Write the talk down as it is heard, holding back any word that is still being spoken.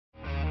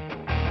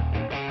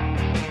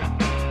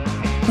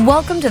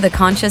Welcome to the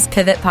Conscious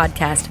Pivot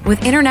Podcast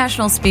with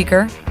international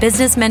speaker,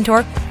 business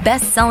mentor,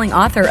 best-selling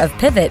author of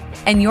Pivot,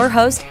 and your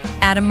host,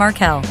 Adam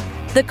Markell.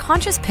 The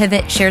Conscious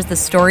Pivot shares the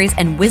stories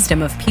and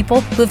wisdom of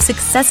people who have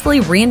successfully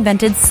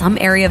reinvented some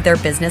area of their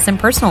business and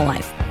personal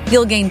life.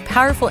 You'll gain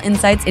powerful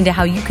insights into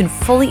how you can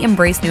fully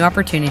embrace new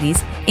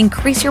opportunities,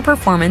 increase your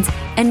performance,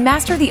 and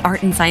master the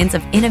art and science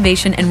of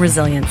innovation and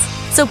resilience.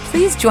 So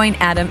please join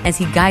Adam as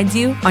he guides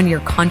you on your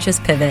conscious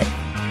pivot.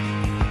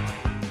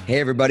 Hey,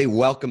 everybody.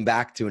 Welcome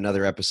back to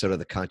another episode of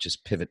the Conscious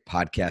Pivot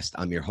Podcast.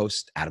 I'm your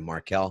host, Adam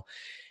Markell,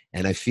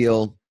 and I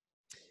feel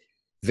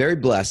very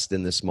blessed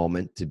in this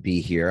moment to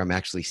be here. I'm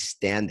actually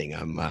standing.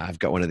 I've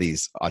got one of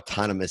these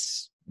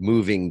autonomous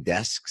moving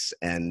desks,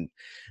 and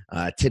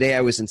today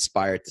I was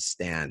inspired to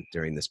stand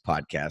during this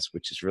podcast,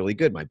 which is really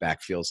good. My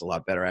back feels a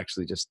lot better,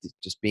 actually,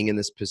 just being in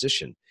this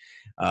position.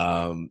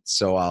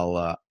 So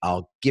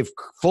I'll give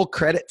full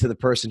credit to the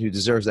person who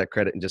deserves that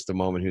credit in just a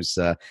moment, who's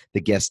the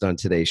guest on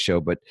today's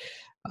show. But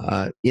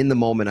in the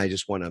moment, I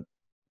just want to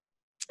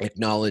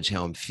acknowledge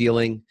how I'm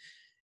feeling,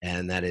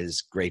 and that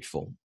is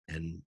grateful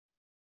and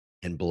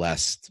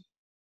blessed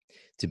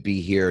to be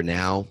here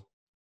now,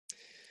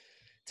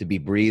 to be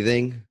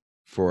breathing,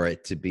 for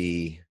it to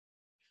be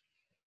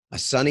a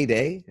sunny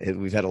day.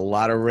 We've had a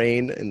lot of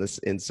rain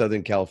in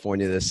Southern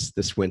California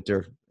this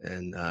winter,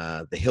 and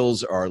the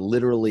hills are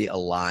literally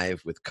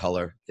alive with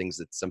color, things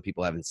that some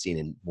people haven't seen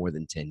in more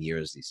than 10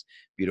 years, these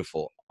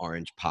beautiful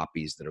orange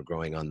poppies that are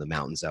growing on the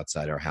mountains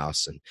outside our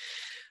house, and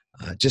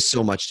just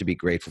so much to be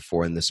grateful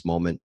for in this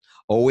moment.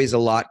 Always a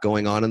lot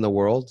going on in the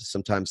world,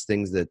 sometimes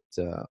things that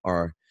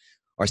are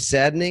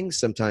saddening,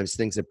 sometimes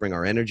things that bring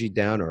our energy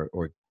down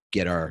or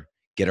get our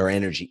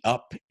energy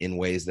up in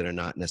ways that are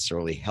not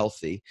necessarily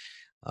healthy.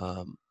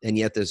 And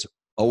yet there's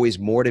always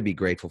more to be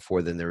grateful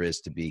for than there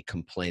is to be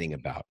complaining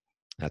about.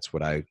 That's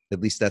at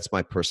least that's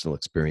my personal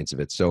experience of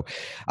it. So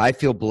I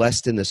feel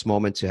blessed in this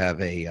moment to have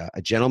a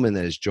gentleman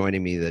that is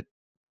joining me that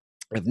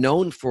I've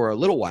known for a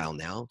little while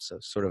now, so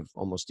sort of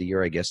almost a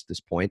year, I guess, at this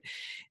point,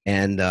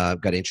 and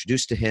got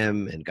introduced to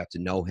him and got to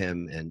know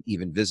him and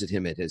even visit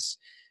him at his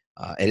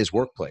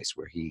workplace,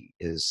 where he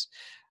is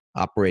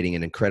operating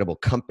an incredible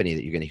company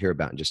that you're going to hear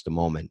about in just a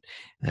moment.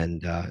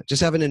 And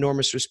just have an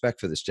enormous respect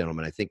for this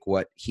gentleman. I think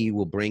what he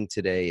will bring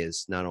today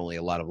is not only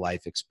a lot of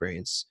life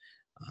experience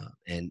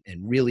and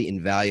really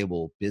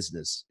invaluable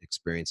business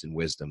experience and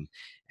wisdom.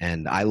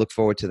 And I look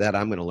forward to that.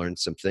 I'm going to learn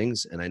some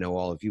things, and I know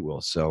all of you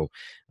will. So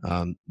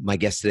my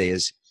guest today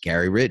is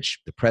Garry Ridge,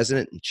 the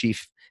president and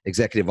chief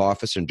executive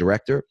officer and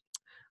director,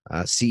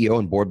 CEO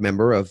and board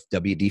member of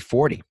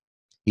WD-40.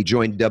 He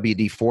joined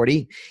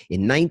WD-40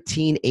 in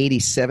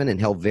 1987 and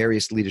held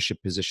various leadership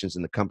positions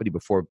in the company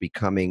before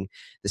becoming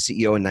the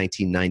CEO in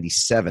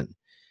 1997.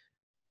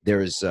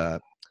 There's, I'll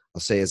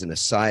say as an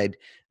aside,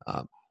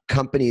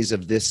 companies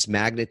of this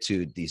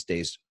magnitude these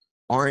days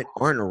aren't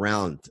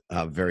around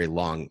very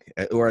long,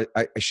 or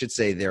I should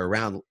say they're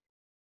around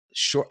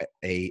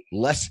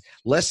less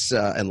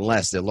and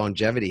less. Their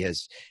longevity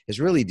has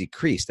really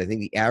decreased. I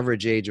think the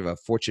average age of a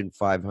Fortune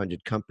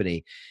 500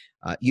 company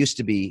used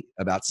to be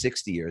about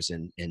 60 years,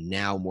 and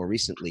now more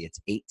recently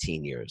it's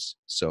 18 years.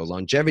 So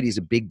longevity is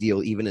a big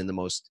deal, even in the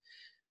most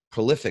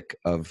prolific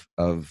of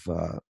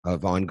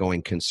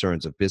ongoing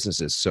concerns of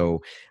businesses.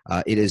 So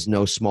it is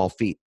no small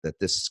feat that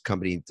this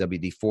company,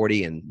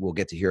 WD-40, and we'll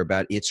get to hear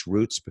about its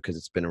roots because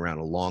it's been around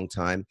a long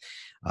time,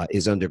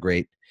 is under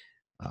great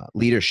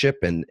leadership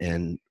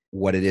and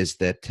what it is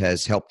that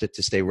has helped it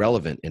to stay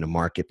relevant in a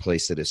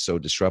marketplace that is so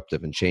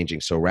disruptive and changing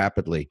so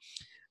rapidly.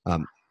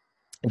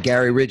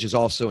 Garry Ridge is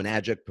also an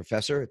adjunct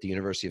professor at the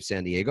University of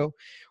San Diego,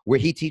 where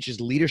he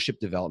teaches leadership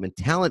development,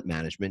 talent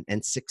management,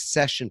 and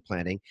succession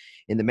planning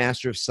in the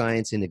Master of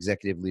Science in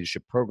Executive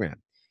Leadership program.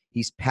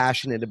 He's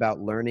passionate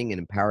about learning and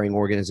empowering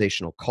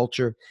organizational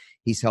culture.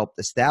 He's helped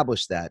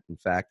establish that, in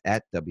fact,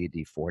 at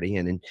WD-40.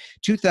 And in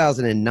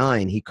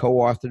 2009, he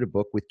co-authored a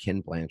book with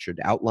Ken Blanchard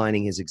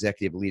outlining his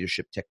executive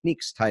leadership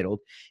techniques titled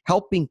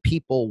Helping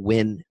People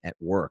Win at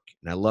Work.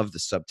 And I love the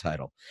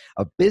subtitle,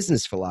 a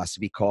business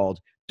philosophy called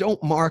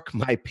Don't Mark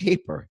My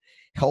Paper,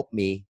 Help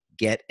Me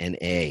Get an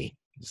A.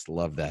 Just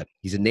love that.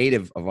 He's a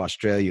native of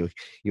Australia.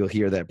 You'll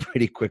hear that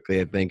pretty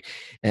quickly, I think.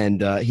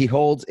 And he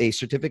holds a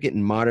certificate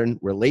in modern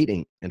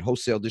relating and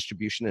wholesale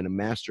distribution and a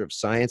Master of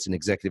Science in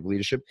Executive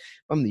Leadership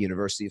from the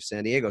University of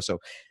San Diego. So,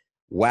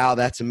 wow,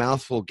 that's a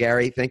mouthful.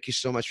 Garry, thank you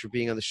so much for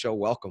being on the show.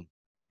 Welcome.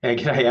 Hey,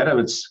 g'day, Adam.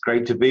 It's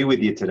great to be with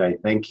you today.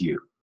 Thank you.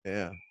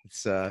 Yeah,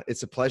 it's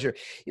a pleasure.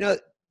 You know,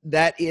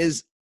 that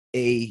is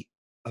a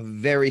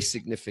very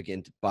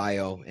significant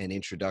bio and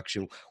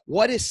introduction.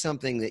 What is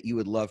something that you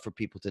would love for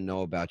people to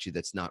know about you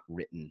that's not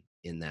written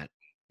in that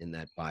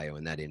bio,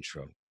 in that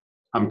intro?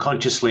 I'm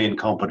consciously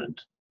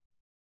incompetent.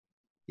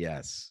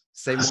 Yes.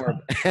 Say more.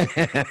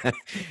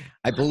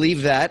 I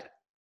believe that.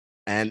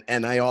 And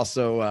I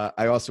also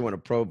want to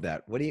probe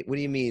that. What do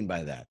you mean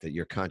by that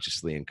you're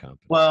consciously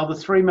incompetent? Well, the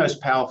three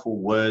most powerful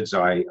words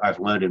I've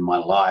learned in my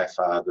life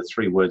are the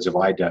three words of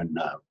I don't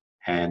know.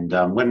 And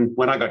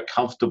when I got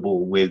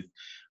comfortable with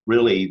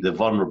really the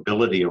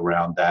vulnerability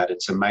around that.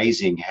 It's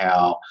amazing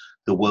how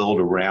the world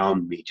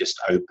around me just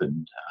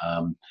opened.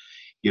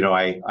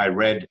 I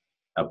read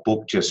a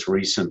book just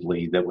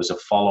recently that was a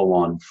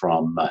follow-on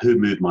from Who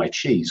Moved My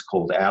Cheese,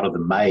 called Out of the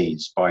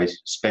Maze by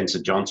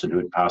Spencer Johnson, who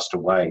had passed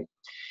away.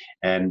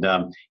 And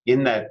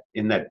in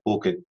that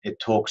book, it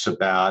talks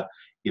about,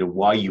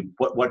 what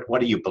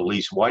are your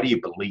beliefs? Why do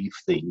you believe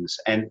things?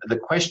 And the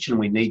question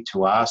we need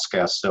to ask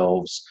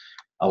ourselves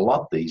a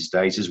lot these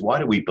days is, why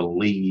do we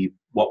believe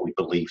what we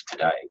believe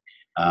today?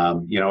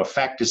 A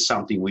fact is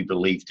something we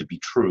believe to be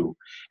true.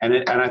 And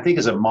I think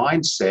as a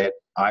mindset,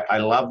 I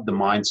love the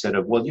mindset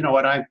of, well, you know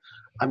what,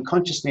 I'm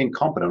consciously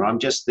incompetent. I'm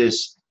just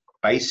this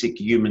basic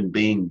human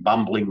being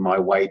bumbling my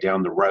way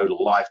down the road of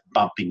life,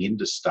 bumping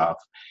into stuff.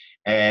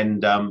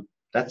 And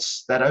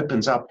that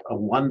opens up a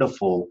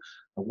wonderful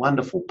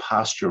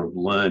pasture of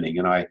learning.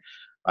 And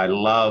I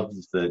love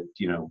that,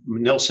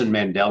 Nelson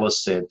Mandela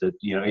said that,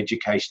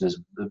 education is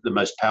the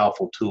most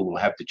powerful tool we'll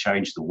have to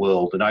change the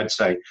world. And I'd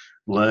say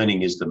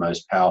learning is the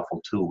most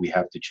powerful tool we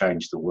have to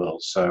change the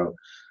world. So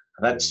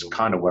that's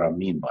kind of what I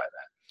mean by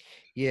that.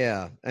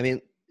 Yeah. I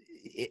mean,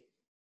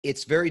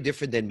 it's very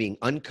different than being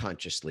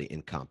unconsciously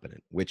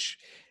incompetent, which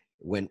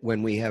when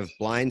we have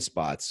blind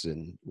spots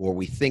or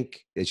we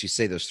think, as you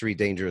say, those three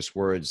dangerous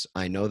words,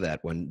 I know that,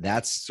 when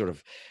that's sort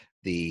of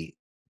the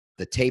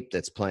tape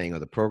that's playing or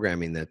the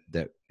programming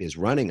that is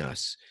running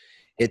us,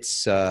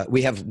 it's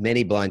we have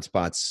many blind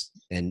spots,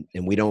 and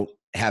we don't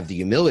have the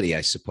humility,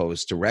 I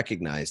suppose, to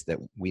recognize that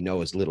we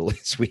know as little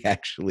as we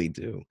actually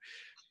do.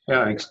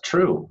 Yeah, it's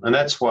true. And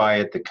that's why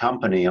at the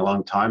company a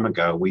long time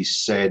ago, we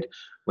said,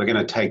 we're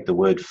going to take the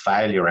word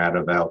failure out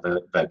of our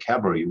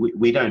vocabulary.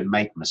 We don't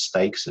make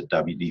mistakes at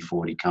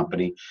WD-40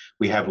 Company.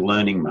 We have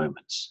learning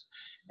moments.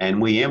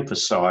 And we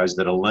emphasize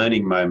that a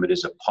learning moment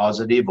is a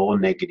positive or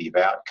negative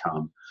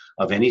outcome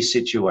of any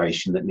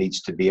situation that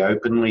needs to be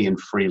openly and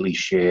freely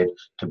shared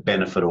to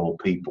benefit all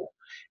people.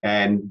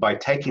 And by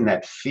taking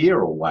that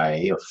fear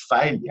away of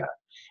failure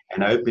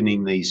and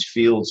opening these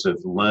fields of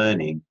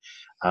learning,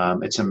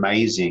 it's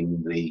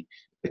amazing the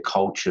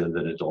culture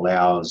that it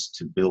allows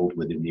to build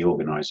within the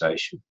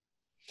organization.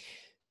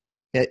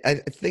 I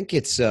think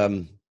it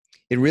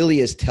really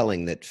is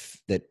telling that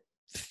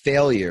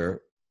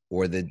failure,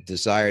 or the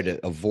desire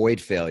to avoid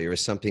failure,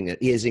 is something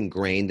that is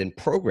ingrained and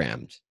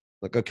programmed,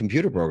 like a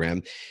computer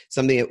program,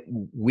 something that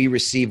we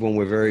receive when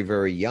we're very,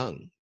 very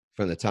young,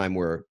 from the time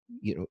we're,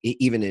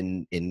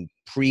 even in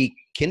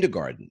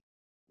pre-kindergarten,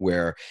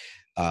 where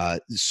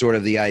sort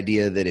of the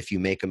idea that if you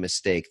make a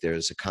mistake,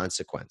 there's a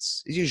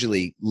consequence. It's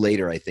usually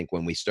later, I think,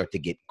 when we start to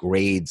get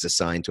grades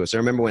assigned to us. I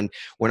remember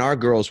when our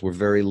girls were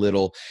very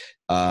little,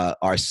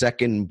 our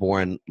second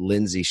born,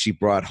 Lindsay, she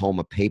brought home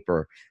a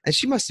paper, and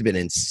she must have been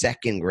in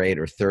second grade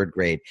or third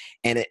grade.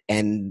 And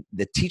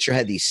the teacher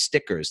had these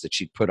stickers that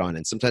she'd put on,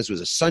 and sometimes it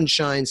was a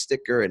sunshine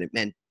sticker, and it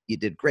meant you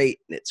did great,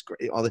 and it's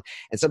great. And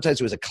sometimes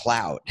it was a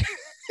cloud,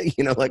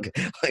 like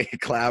a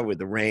cloud with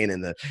the rain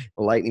and the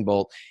lightning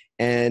bolt.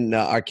 And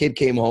our kid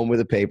came home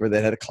with a paper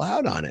that had a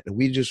cloud on it. And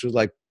we just was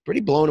like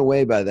pretty blown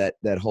away by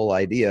that whole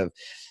idea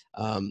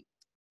of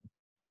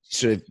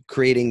sort of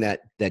creating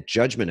that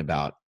judgment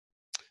about,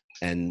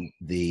 and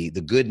the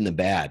good and the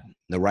bad,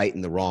 the right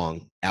and the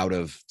wrong, out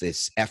of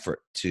this effort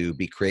to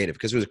be creative,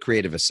 because it was a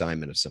creative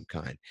assignment of some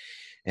kind.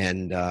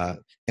 And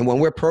when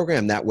we're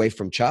programmed that way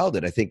from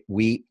childhood, I think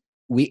we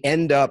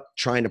end up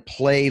trying to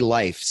play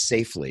life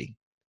safely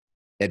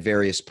at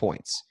various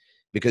points,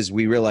 because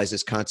we realize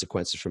there's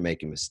consequences for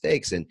making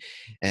mistakes.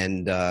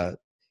 And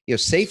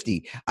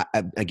safety,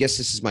 I guess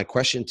this is my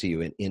question to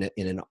you.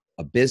 In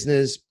a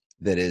business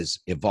that is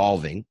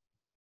evolving,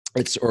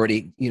 it's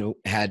already,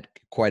 had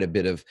quite a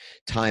bit of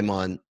time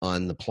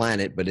on the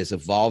planet, but is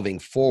evolving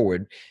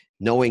forward,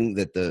 knowing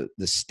that the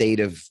state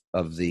of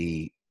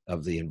the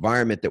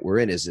environment that we're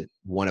in is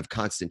one of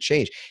constant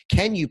change.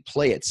 Can you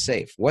play it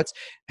safe?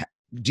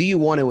 Do you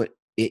want to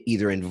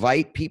either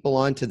invite people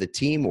onto the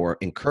team or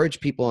encourage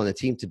people on the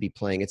team to be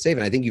playing it safe?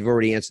 And I think you've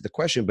already answered the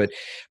question,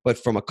 but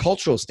from a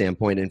cultural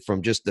standpoint and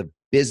from just the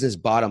business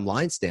bottom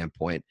line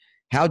standpoint,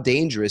 how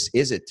dangerous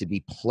is it to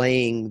be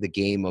playing the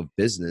game of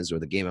business, or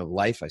the game of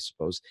life, I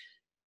suppose,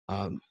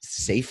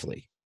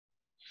 safely?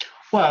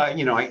 Well,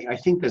 I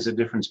think there's a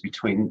difference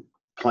between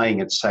playing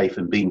it safe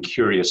and being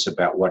curious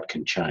about what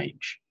can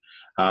change.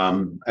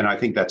 And I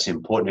think that's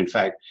important. In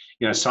fact,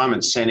 Simon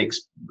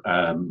Sinek's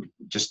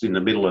just in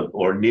the middle of,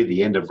 or near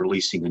the end of,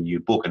 releasing a new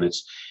book, and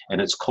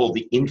it's called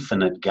The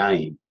Infinite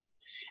Game.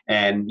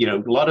 And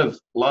a lot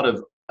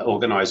of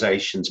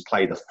organizations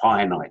play the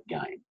finite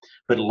game,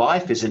 but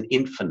life is an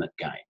infinite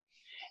game.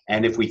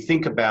 And if we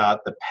think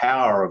about the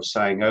power of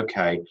saying,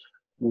 okay,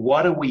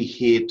 what are we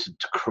here to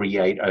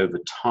create over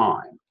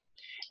time?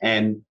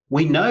 And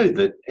we know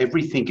that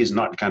everything is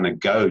not going to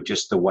go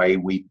just the way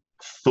we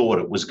thought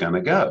it was going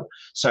to go.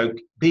 So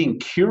being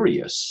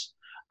curious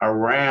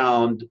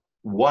around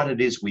what it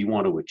is we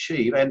want to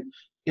achieve. And,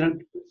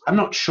 I'm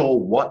not sure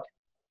what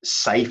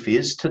safe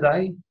is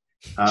today.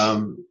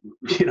 I'm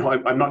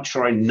not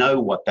sure I know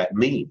what that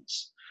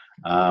means.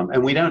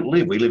 And we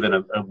live in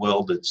a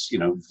world that's,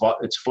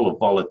 it's full of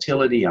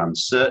volatility,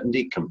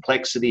 uncertainty,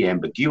 complexity,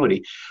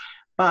 ambiguity.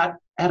 But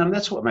Adam,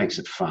 that's what makes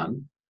it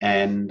fun.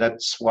 And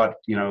that's what,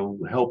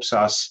 helps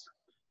us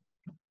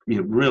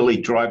really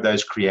drive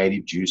those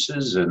creative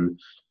juices and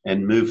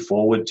move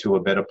forward to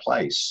a better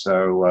place.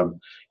 So,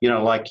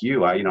 like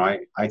you, I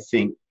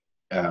think,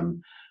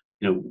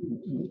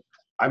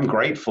 I'm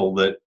grateful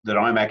that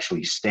I'm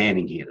actually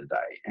standing here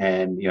today.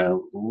 And,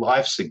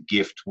 life's a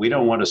gift. We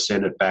don't want to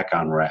send it back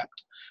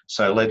unwrapped.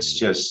 So let's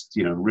just,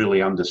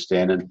 really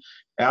understand. And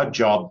our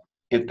job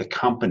at the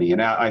company,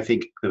 and I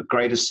think the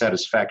greatest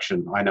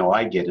satisfaction I know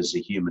I get as a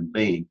human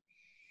being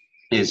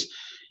is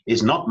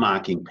not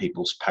marking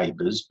people's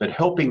papers, but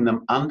helping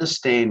them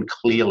understand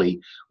clearly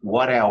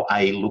what our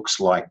A looks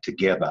like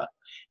together,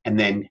 and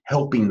then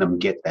helping them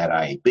get that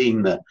A,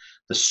 being the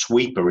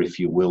sweeper, if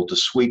you will, to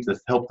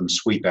help them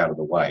sweep out of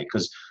the way.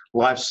 Because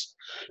life's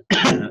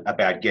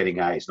about getting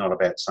A's, not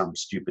about some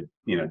stupid,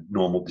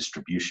 normal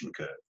distribution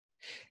curve.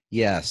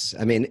 Yes.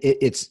 I mean,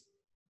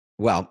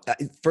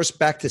 first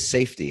back to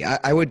safety.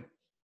 I would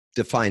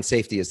define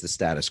safety as the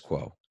status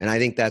quo. And I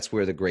think that's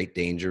where the great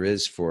danger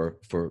is for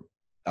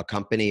a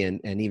company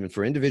and even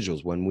for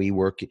individuals. When we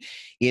work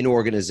in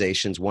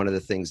organizations, one of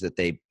the things that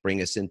they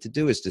bring us in to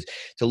do is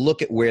to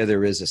look at where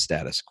there is a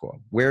status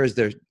quo. Where is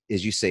there,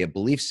 as you say, a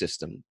belief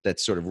system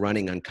that's sort of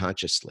running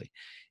unconsciously?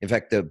 In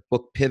fact, the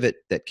book Pivot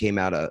that came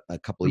out a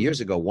couple of years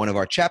ago, one of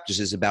our chapters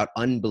is about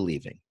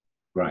unbelieving.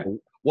 Right.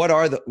 What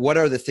are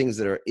the things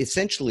that are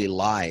essentially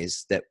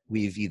lies that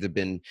we've either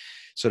been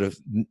sort of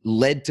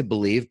led to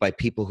believe by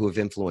people who have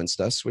influenced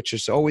us, which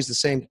is always the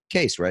same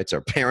case, right? It's our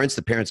parents.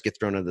 The parents get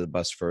thrown under the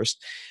bus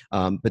first,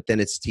 but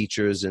then it's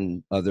teachers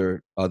and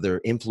other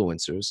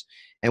influencers,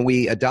 and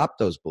we adopt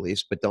those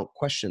beliefs but don't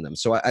question them.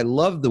 So I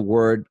love the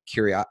word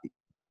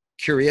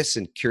curious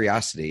and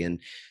curiosity, and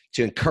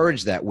to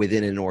encourage that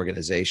within an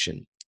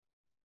organization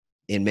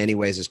in many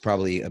ways is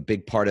probably a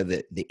big part of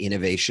the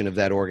innovation of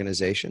that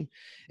organization,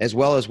 as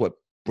well as what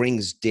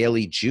brings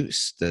daily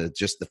juice,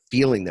 just the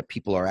feeling that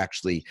people are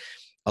actually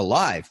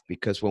alive.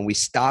 Because when we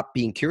stop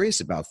being curious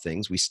about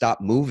things, we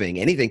stop moving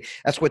anything.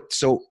 That's what's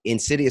so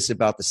insidious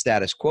about the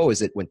status quo, is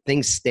that when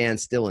things stand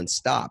still and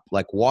stop,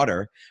 like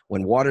water,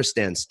 when water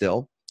stands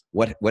still,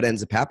 what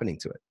ends up happening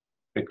to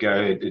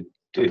it?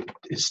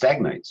 It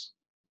stagnates,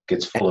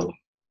 gets full of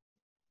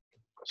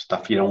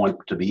stuff you don't want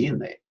to be in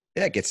there.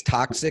 Yeah, it gets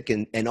toxic,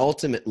 and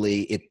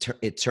ultimately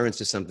it turns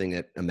to something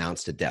that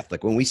amounts to death.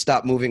 Like when we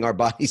stop moving our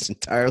bodies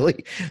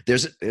entirely,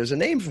 there's a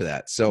name for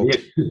that. So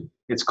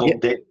it's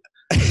called death.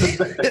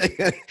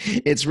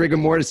 It's rigor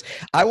mortis.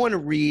 I want to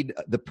read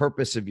the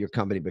purpose of your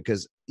company,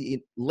 because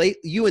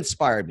you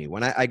inspired me.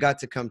 When I got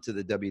to come to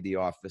the WD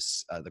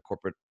office, the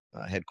corporate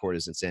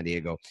headquarters in San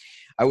Diego,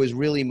 I was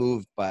really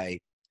moved by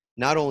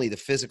not only the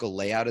physical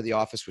layout of the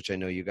office, which I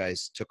know you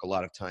guys took a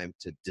lot of time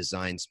to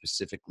design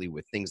specifically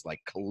with things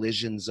like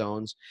collision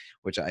zones,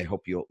 which I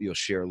hope you'll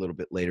share a little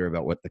bit later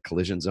about what the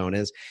collision zone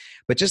is,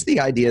 but just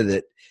the idea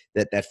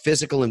that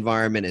physical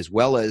environment, as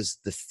well as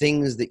the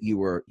things that you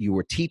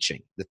were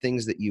teaching, the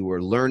things that you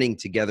were learning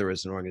together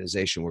as an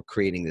organization, were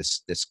creating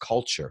this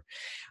culture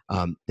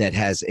that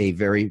has a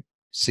very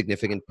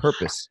significant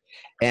purpose.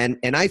 And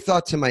I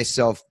thought to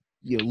myself,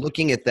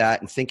 looking at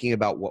that and thinking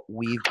about what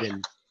we've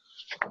been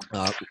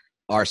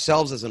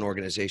ourselves as an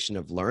organization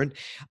have learned,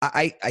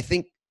 I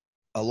think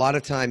a lot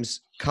of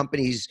times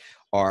companies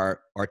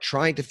are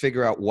trying to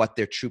figure out what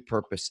their true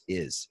purpose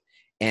is.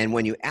 And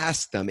when you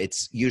ask them,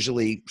 it's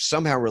usually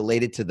somehow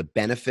related to the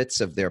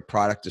benefits of their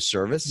product or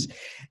service.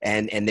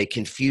 And they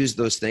confuse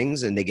those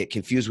things, and they get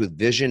confused with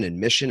vision and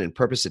mission and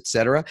purpose, et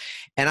cetera.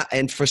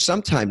 And for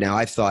some time now,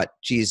 I've thought,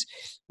 geez,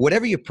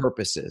 whatever your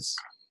purpose is,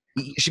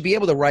 you should be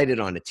able to write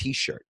it on a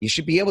t-shirt. You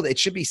should be able to, it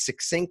should be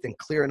succinct and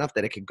clear enough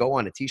that it could go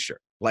on a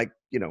t-shirt, like,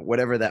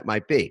 whatever that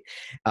might be.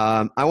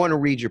 I want to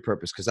read your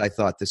purpose, because I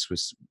thought this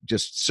was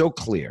just so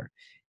clear,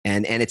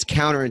 and it's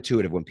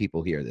counterintuitive when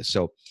people hear this.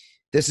 So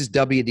this is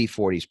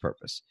WD-40's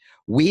purpose.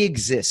 We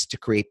exist to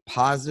create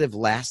positive,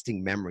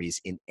 lasting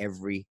memories in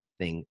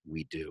everything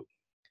we do.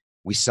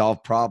 We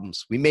solve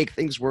problems. We make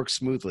things work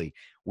smoothly.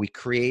 We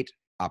create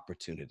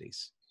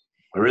opportunities.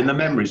 We're in the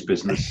memories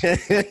business.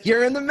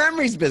 You're in the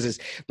memories business.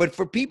 But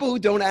for people who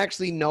don't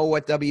actually know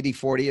what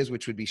WD-40 is,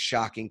 which would be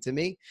shocking to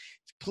me,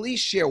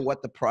 please share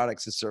what the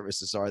products and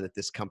services are that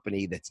this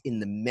company that's in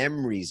the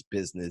memories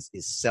business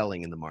is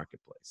selling in the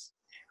marketplace.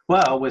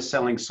 Well, we're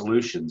selling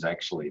solutions,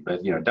 actually.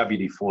 But,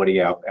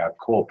 WD-40, our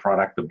core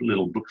product, the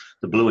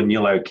blue and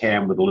yellow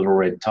can with a little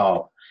red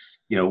top,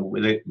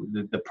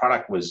 the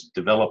product was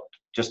developed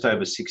just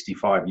over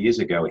 65 years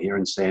ago here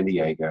in San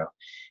Diego.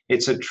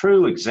 It's a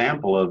true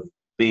example of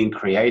being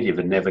creative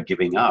and never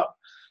giving up.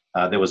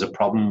 There was a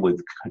problem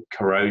with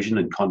corrosion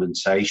and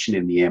condensation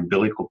in the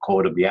umbilical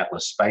cord of the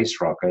Atlas space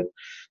rocket.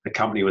 The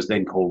company was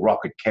then called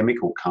Rocket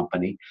Chemical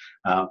Company.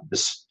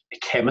 The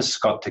chemists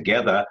got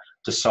together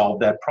to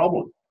solve that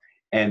problem.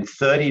 And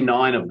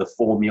 39 of the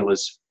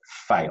formulas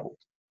failed.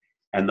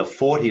 and the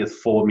 40th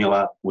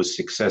formula was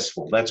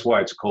successful. That's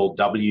why it's called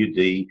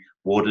WD,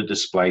 Water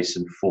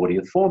Displacement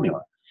 40th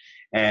Formula.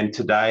 And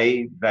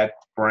today that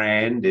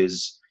brand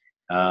is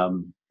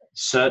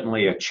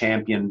certainly a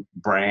champion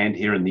brand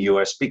here in the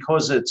US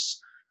because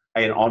it's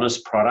an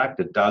honest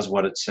product. It does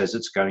what it says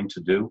it's going to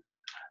do.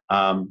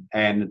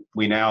 And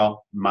we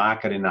now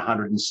market in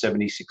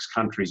 176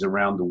 countries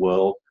around the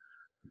world.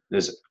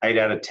 There's 8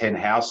 out of 10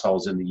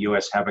 households in the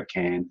US have a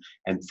can.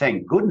 And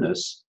thank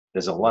goodness,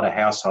 there's a lot of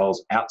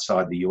households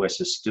outside the US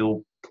are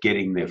still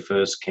getting their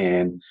first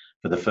can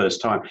for the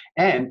first time.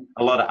 And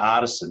a lot of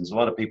artisans, a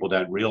lot of people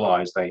don't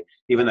realize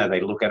even though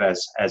they look at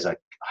us as a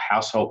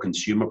household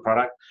consumer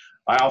product,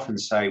 I often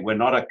say we're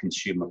not a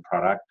consumer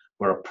product.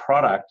 We're a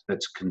product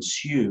that's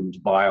consumed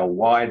by a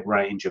wide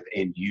range of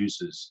end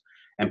users,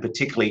 and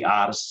particularly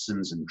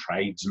artisans and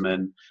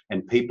tradesmen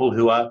and people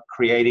who are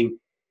creating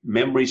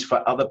memories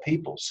for other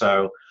people.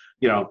 So,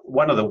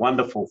 one of the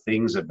wonderful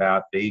things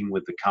about being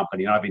with the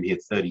company, and I've been here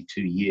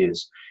 32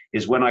 years,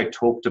 is when I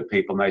talk to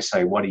people and they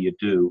say, what do you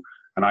do?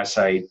 And I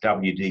say,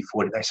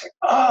 WD-40, they say,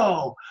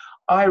 oh,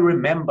 I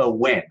remember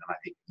when. And I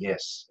think,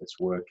 yes, it's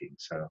working.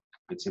 So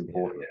it's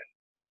important.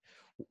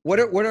 Yeah.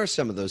 What are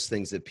some of those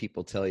things that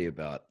people tell you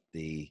about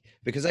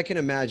because I can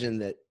imagine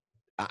that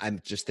I'm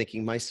just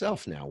thinking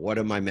myself now, what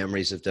are my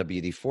memories of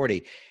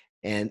WD-40?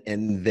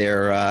 And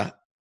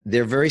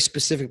they're very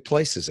specific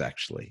places,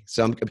 actually.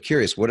 So I'm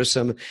curious, what are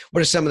some of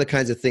the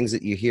kinds of things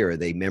that you hear? Are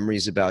they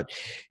memories about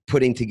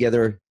putting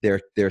together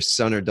their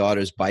son or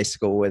daughter's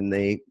bicycle when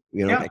they,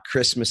 at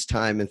Christmas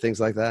time and things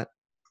like that?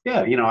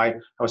 Yeah. I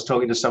was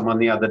talking to someone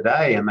the other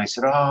day and they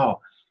said, oh,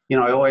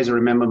 I always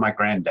remember my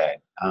granddad.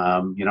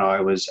 I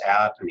was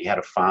out and he had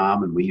a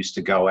farm and we used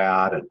to go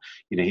out and,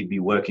 he'd be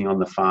working on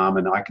the farm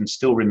and I can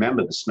still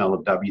remember the smell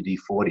of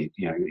WD-40,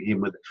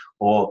 him with,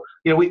 or,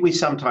 we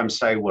sometimes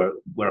say we're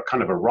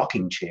kind of a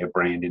rocking chair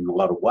brand in a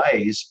lot of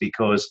ways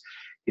because,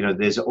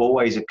 there's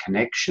always a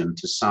connection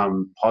to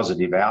some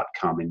positive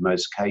outcome in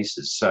most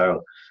cases.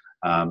 So,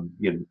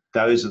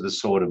 those are the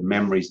sort of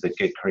memories that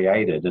get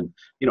created. And,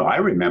 I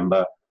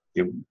remember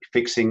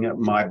fixing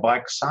my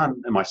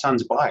my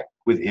son's bike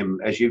with him,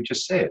 as you've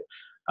just said.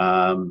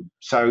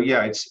 So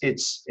yeah,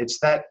 it's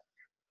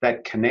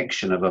that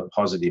connection of a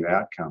positive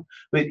outcome.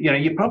 But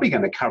you're probably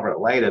going to cover it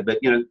later. But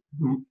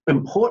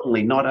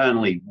importantly, not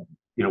only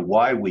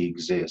why we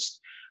exist,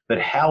 but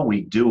how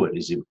we do it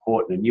is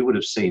important. And you would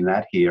have seen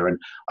that here. And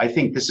I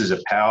think this is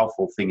a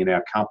powerful thing in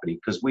our company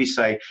because we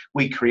say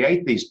we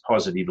create these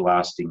positive,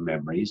 lasting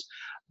memories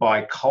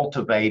by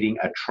cultivating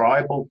a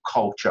tribal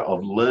culture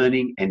of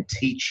learning and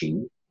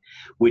teaching,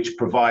 which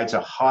provides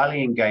a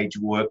highly engaged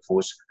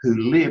workforce who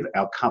live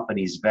our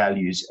company's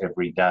values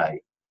every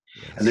day.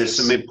 Yes. And there's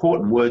some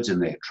important words in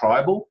there: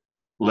 tribal,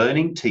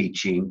 learning,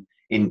 teaching,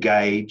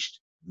 engaged,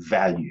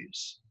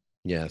 values.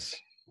 Yes.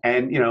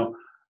 And,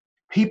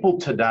 people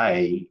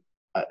today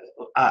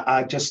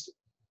are just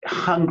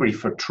hungry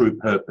for true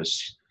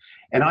purpose.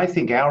 And I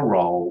think our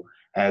role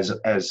as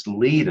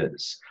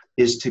leaders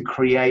is to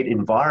create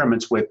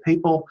environments where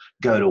people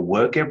go to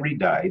work every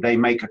day. They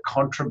make a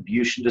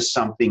contribution to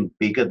something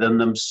bigger than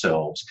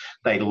themselves.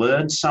 They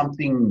learn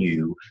something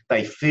new.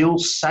 They feel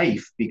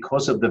safe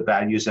because of the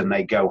values and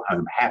they go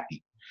home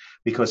happy.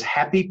 Because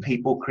happy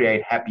people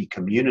create happy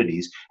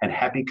communities and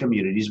happy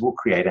communities will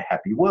create a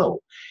happy world.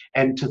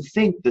 And to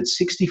think that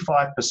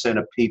 65%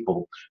 of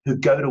people who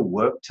go to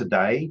work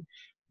today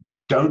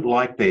don't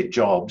like their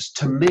jobs,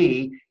 to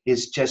me,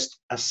 is just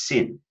a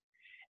sin.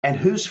 And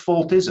whose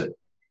fault is it?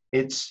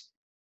 It's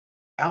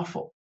our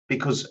fault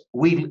because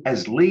we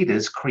as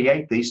leaders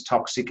create these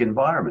toxic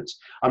environments.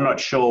 I'm not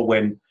sure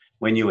when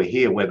you were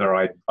here whether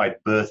I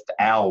birthed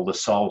Al, the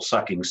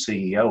soul-sucking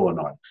CEO or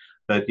not.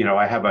 But,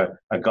 I have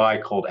a guy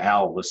called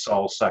Al, the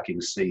soul-sucking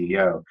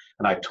CEO,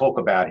 and I talk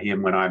about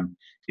him when I'm,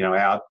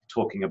 out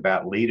talking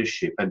about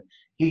leadership. And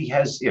he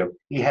has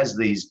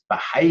these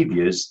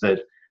behaviors that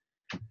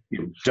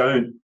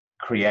don't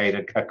create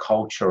a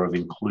culture of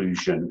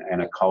inclusion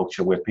and a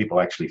culture where people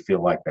actually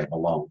feel like they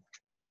belong.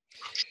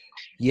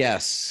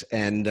 Yes,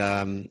 and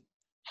I'm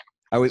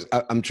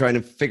trying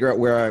to figure out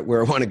where I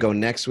want to go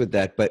next with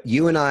that. But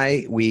you and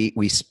I, we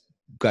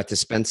got to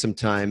spend some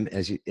time,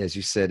 as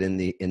you said, in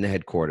the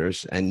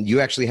headquarters, and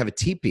you actually have a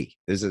teepee.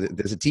 There's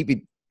a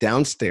teepee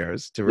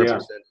downstairs to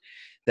represent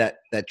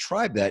that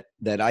tribe,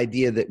 that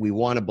idea that we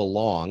want to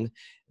belong,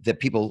 that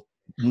people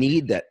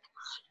need, that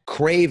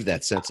crave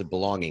that sense of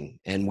belonging,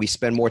 and we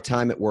spend more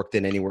time at work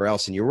than anywhere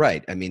else. And you're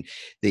right. I mean,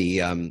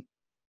 the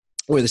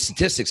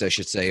statistics, I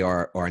should say,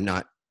 are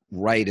not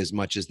right as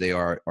much as they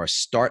are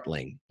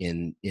startling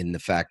in the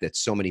fact that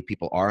so many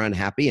people are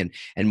unhappy, and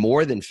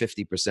more than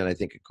 50%, I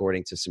think,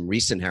 according to some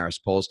recent Harris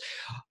polls,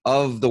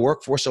 of the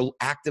workforce are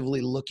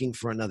actively looking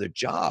for another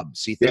job.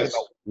 So you think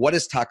about what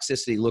does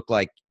toxicity look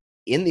like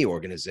in the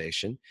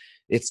organization?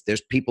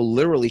 There's people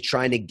literally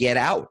trying to get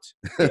out.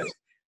 Yes,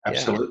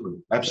 absolutely.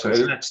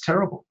 Absolutely. That's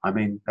terrible. I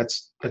mean,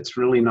 that's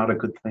really not a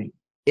good thing.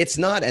 It's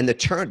not, and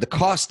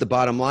the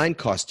bottom line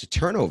cost to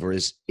turnover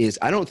is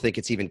I don't think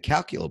it's even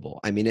calculable.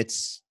 I mean,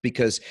 it's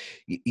because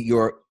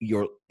you're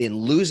in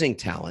losing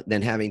talent,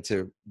 then having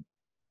to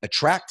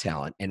attract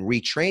talent and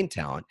retrain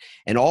talent,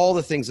 and all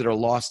the things that are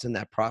lost in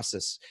that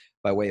process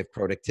by way of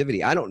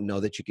productivity. I don't know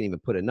that you can even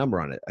put a number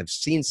on it. I've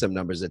seen some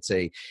numbers that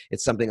say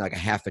it's something like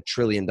 $500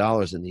 billion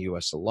in the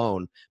U.S.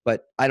 alone,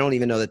 but I don't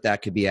even know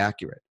that could be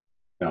accurate.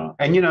 No.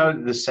 And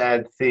the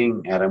sad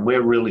thing, Adam,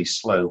 we're really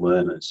slow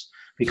learners.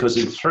 Because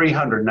in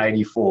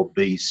 384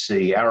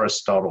 BC,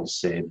 Aristotle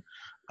said,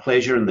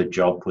 pleasure in the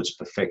job puts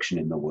perfection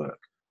in the work.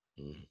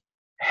 Mm.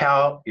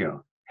 How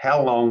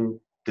long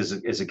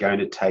is it going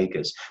to take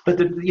us? But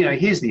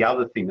here's the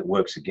other thing that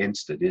works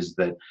against it is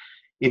that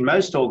in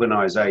most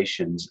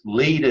organizations,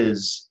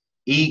 leaders'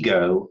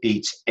 ego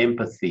eats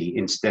empathy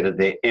instead of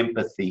their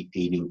empathy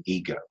eating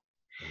ego.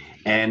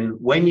 And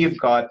when you've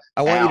got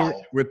I want you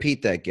to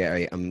repeat that,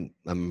 Gary.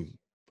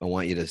 I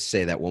want you to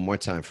say that one more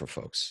time for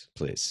folks,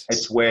 please.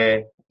 It's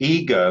where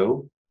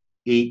ego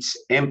eats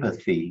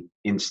empathy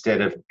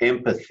instead of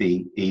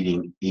empathy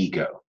eating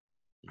ego.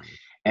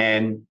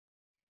 And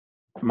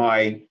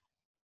my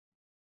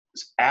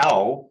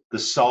Al, the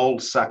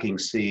soul-sucking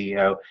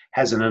CEO,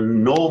 has an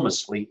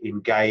enormously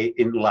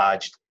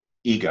enlarged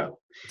ego.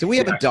 Do we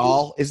have a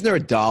doll? Isn't there a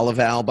doll of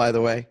Al, by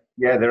the way?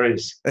 Yeah, there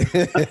is. I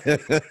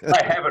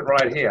have it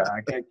right here.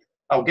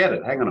 I'll get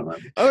it. Hang on a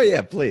moment. Oh,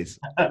 yeah, please.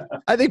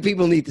 I think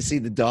people need to see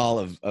the doll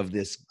of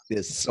this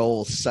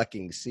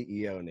soul-sucking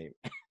CEO name.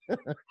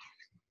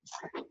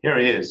 Here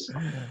he is.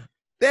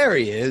 There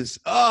he is.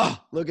 Oh,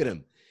 look at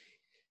him.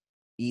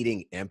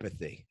 Eating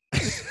empathy.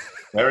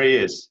 There he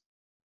is.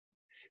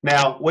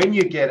 Now, when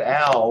you get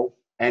Al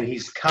and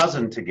his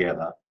cousin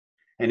together,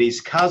 and his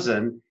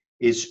cousin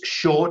is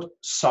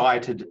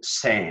short-sighted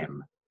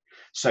Sam.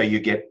 So you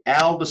get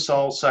Al, the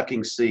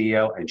soul-sucking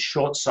CEO, and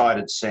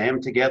short-sighted Sam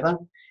together,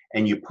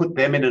 and you put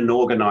them in an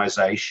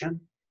organization,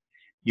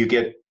 you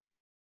get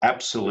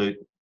absolute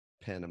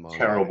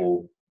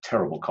terrible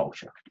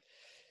culture.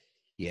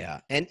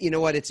 Yeah. And you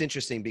know what? It's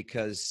interesting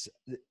because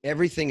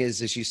everything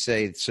is, as you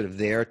say, sort of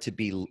there to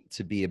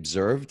be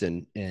observed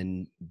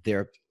and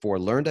therefore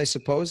learned, I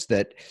suppose,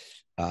 that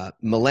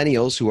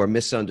millennials who are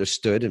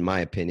misunderstood, in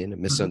my opinion, a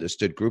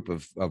misunderstood group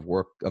of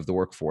the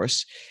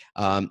workforce,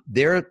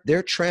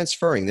 they're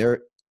transferring,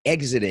 they're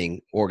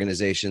exiting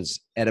organizations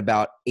at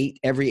about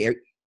every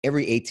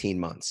 18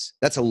 months.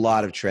 That's a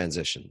lot of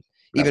transition.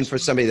 Even for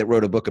somebody that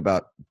wrote a book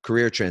about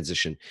career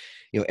transition,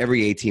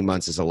 every 18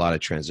 months is a lot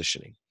of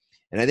transitioning.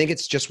 And I think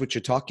it's just what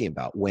you're talking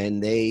about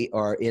when they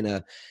are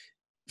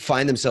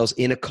find themselves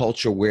in a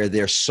culture where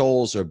their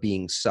souls are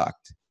being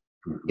sucked.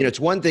 It's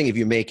one thing if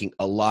you're making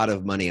a lot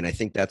of money, and I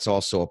think that's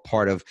also a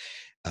part of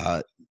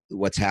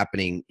what's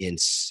happening in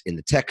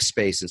the tech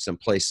space in some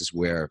places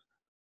where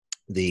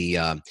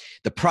the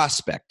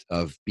prospect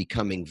of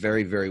becoming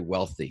very, very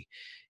wealthy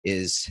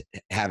is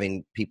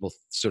having people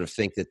sort of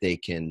think that they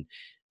can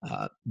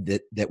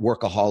that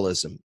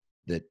workaholism,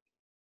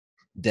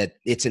 that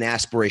it's an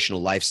aspirational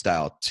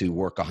lifestyle to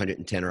work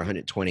 110 or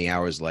 120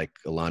 hours like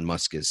Elon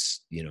Musk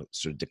is,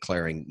 sort of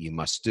declaring you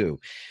must do.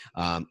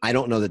 I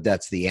don't know that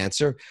that's the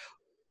answer,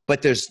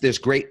 but there's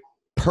great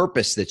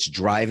purpose that's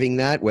driving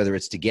that, whether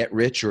it's to get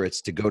rich or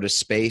it's to go to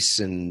space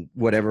and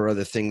whatever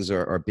other things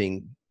are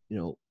being,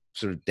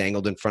 sort of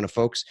dangled in front of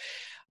folks.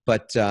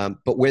 But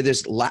where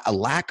there's a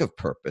lack of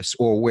purpose,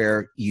 or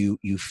where you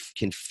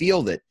can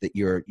feel that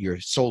your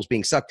soul's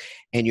being sucked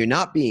and you're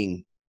not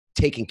being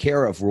taken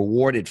care of,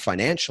 rewarded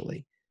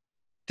financially,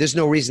 there's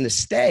no reason to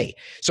stay.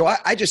 So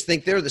I just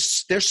think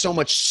they're so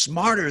much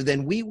smarter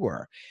than we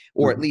were,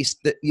 or at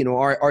least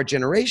our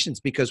generations,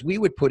 because we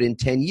would put in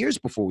 10 years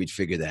before we'd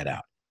figure that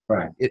out.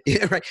 Right.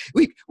 Right.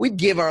 We'd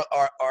give our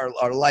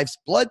life's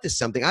blood to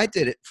something. I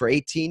did it for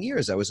 18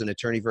 years. I was an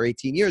attorney for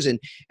 18 years. And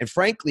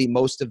frankly,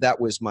 most of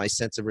that was my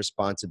sense of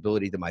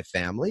responsibility to my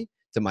family,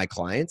 to my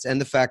clients, and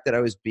the fact that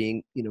I was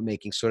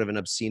making sort of an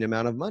obscene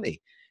amount of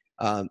money.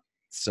 But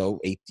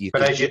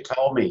as you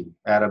told me,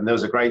 Adam, there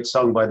was a great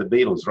song by the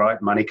Beatles,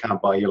 right? Money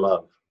can't buy you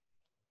love.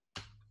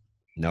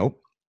 Nope.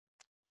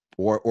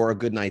 Or a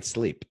good night's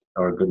sleep.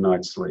 Or a good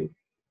night's sleep.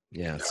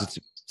 Yeah.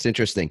 It's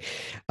interesting.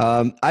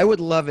 I would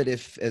love it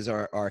if, as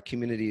our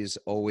community is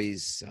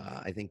always,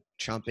 I think,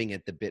 chomping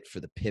at the bit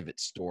for the pivot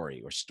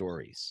story or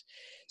stories.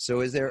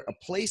 So is there a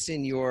place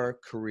in your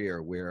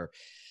career where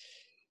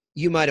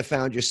you might have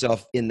found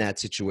yourself in that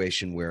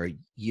situation where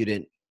you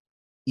didn't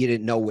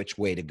know which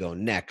way to go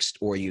next,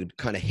 or you'd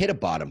kind of hit a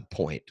bottom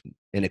point,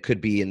 and it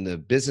could be in the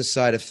business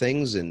side of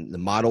things and the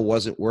model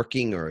wasn't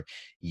working, or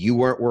you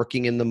weren't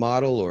working in the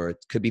model, or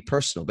it could be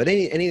personal, but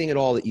anything at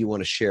all that you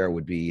want to share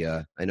would be,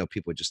 I know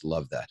people would just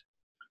love that.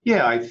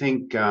 Yeah, I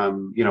think,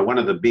 one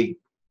of the big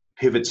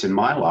pivots in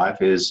my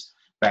life is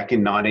back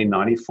in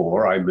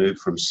 1994, I moved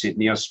from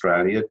Sydney,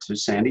 Australia to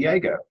San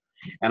Diego.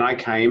 And I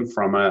came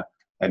from an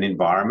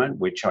environment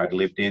which I'd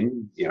lived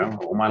in,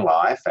 all my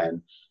life.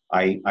 And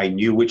I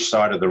knew which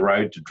side of the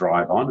road to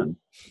drive on, and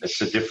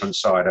it's a different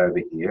side over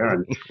here.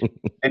 And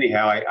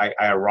anyhow,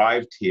 I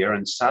arrived here,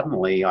 and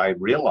suddenly I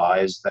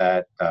realized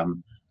that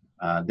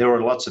There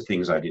were lots of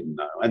things I didn't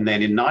know. And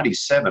then in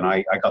 97,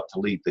 I got to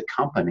lead the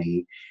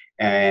company,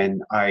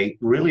 and I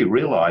really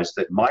realized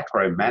that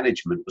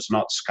micromanagement was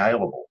not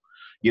scalable.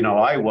 You know,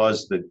 I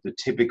was the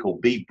typical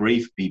be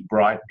brief, be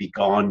bright, be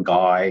gone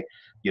guy.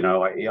 You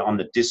know, on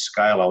the DISC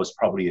scale, I was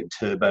probably a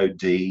turbo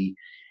D,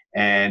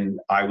 and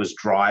I was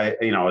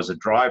a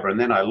driver. And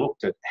then I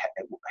looked at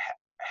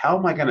how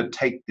am I going to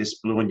take this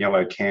blue and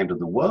yellow can to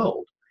the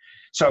world?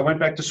 So I went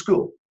back to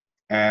school,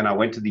 and I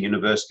went to the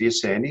University of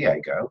San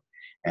Diego,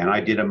 and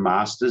I did a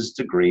master's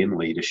degree in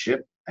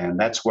leadership. And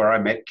that's where I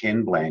met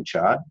Ken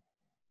Blanchard.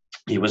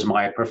 He was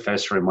my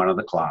professor in one of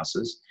the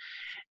classes.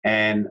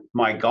 And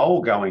my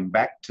goal going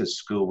back to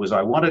school was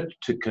I wanted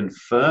to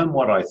confirm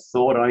what I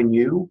thought I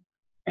knew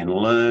and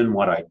learn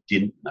what I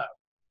didn't know.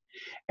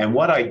 And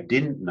what I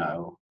didn't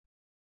know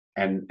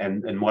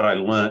and what I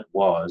learned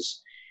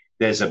was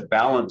there's a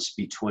balance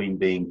between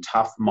being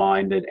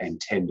tough-minded and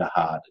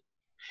tender-hearted.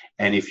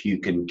 And if you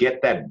can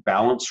get that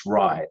balance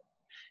right,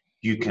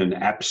 you can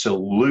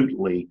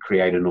absolutely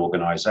create an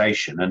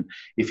organization. And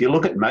if you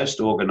look at most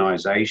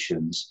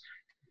organizations,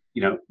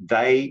 you know,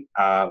 they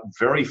are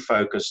very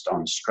focused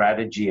on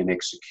strategy and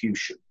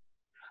execution.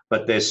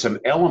 But there's some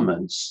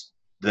elements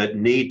that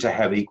need to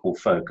have equal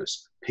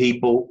focus: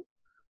 people,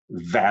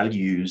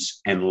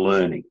 values, and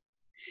learning.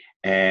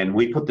 And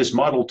we put this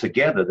model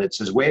together that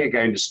says we're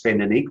going to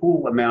spend an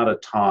equal amount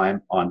of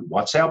time on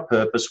what's our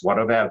purpose, what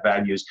are our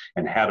values,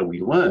 and how do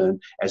we learn,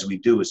 as we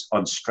do is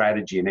on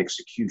strategy and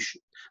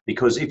execution.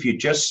 Because if you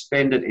just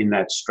spend it in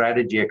that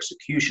strategy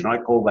execution, I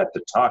call that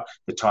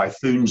the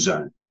typhoon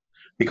zone.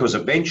 Because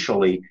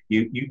eventually,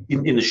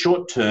 in the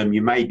short term,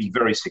 you may be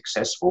very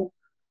successful,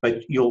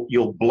 but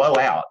you'll blow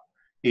out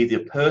either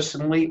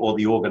personally or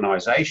the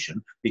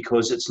organization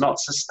because it's not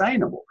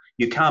sustainable.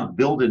 You can't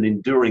build an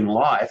enduring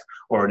life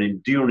or an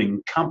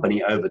enduring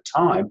company over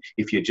time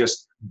if you're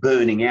just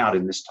burning out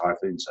in this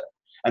typhoon zone.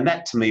 And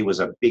that to me was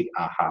a big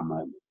aha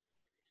moment.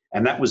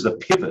 And that was the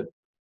pivot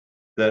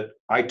that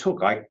I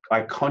took.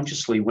 I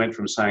consciously went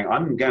from saying,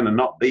 I'm going to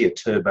not be a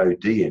turbo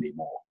D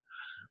anymore.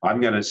 I'm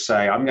going to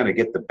say, I'm going to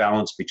get the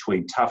balance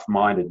between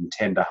tough-minded and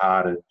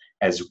tender-hearted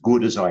as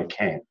good as I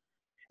can.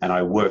 And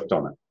I worked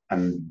on it.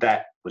 And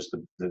that was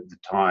the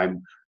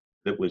time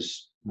that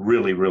was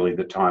really, really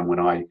the time when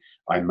I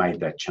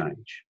made that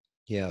change.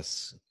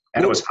 Yes.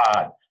 And it was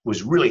hard. It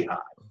was really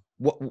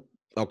hard.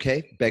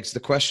 Okay, begs the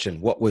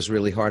question, what was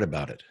really hard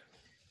about it?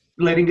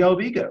 Letting go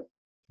of ego.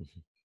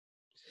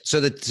 So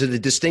the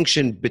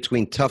distinction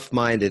between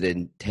tough-minded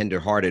and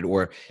tender-hearted,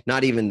 or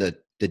not even the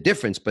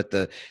difference, but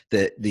the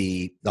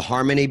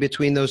harmony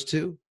between those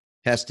two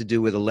has to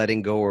do with a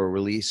letting go or a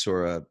release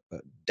or a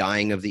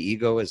dying of the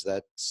ego. Is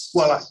that?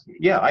 Well,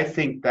 yeah, I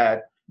think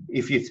that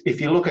if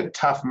you look at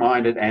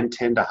tough-minded and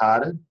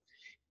tender-hearted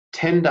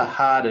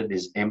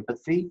is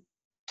empathy,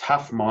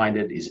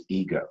 tough-minded is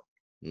ego.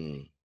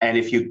 And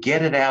if you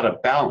get it out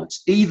of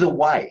balance, either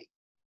way,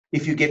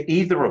 if you get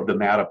either of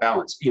them out of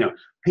balance, you know,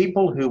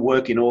 people who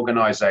work in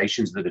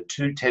organizations that are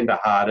too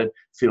tender-hearted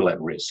feel at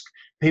risk.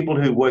 People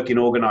who work in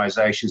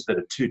organizations that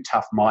are too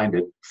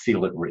tough-minded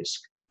feel at risk.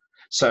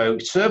 So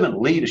servant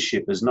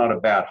leadership is not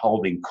about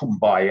holding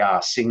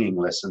kumbaya singing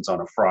lessons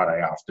on a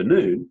Friday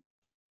afternoon.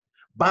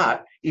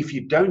 But if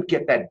you don't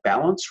get that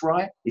balance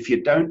right, if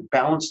you don't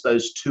balance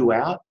those two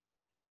out,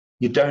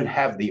 you don't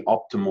have the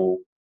optimal,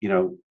 you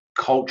know,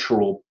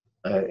 cultural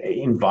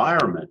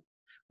environment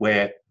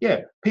where,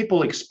 yeah,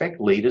 people expect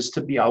leaders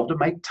to be able to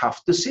make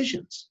tough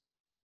decisions.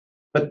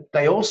 But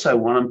they also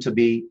want them to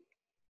be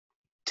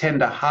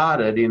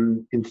tender-hearted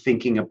in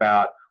thinking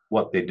about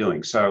what they're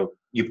doing. So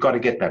you've got to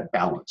get that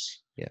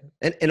balance. Yeah.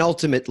 And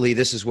ultimately,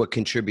 this is what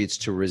contributes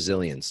to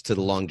resilience, to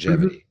the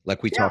longevity,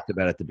 like we talked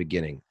about at the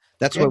beginning.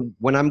 That's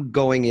when I'm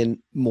going in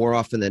more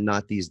often than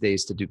not these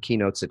days to do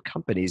keynotes at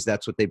companies,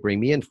 that's what they bring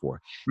me in for.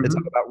 They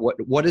talk about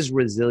what does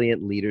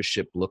resilient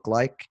leadership look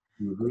like?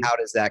 How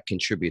does that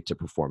contribute to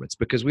performance?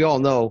 Because we all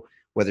know,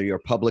 whether you're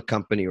a public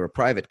company or a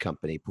private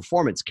company,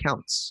 performance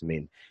counts. I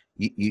mean,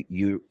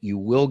 you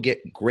will get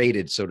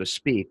graded, so to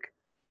speak,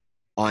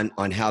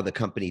 on how the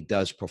company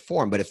does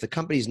perform. But if the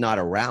company's not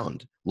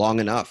around long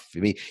enough, I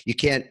mean, you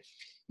can't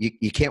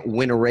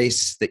win a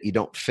race that you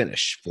don't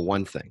finish, for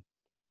one thing.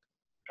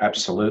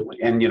 Absolutely.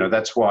 And, you know,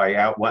 that's why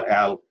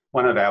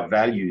one of our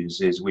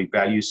values is we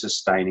value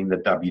sustaining the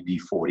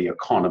WD-40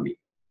 economy.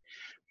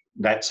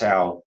 That's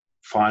our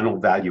final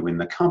value in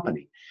the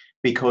company,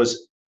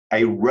 because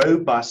a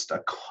robust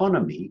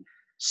economy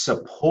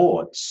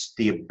supports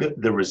the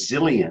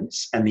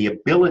resilience and the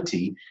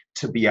ability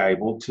to be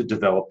able to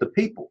develop the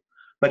people.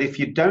 But if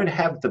you don't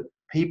have the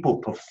people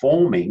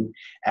performing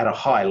at a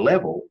high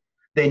level,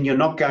 then you're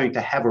not going to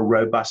have a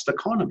robust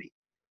economy.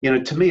 You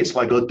know, to me, it's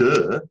like, oh,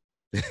 duh.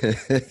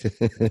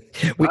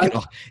 We can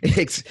all,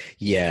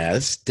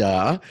 yes,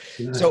 duh.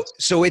 Yes.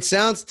 So it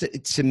sounds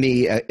to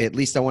me, at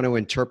least I want to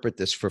interpret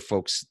this for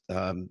folks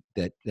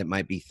that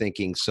might be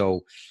thinking.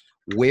 So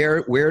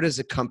where does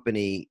a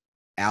company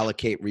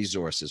allocate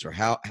resources, or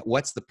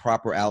what's the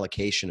proper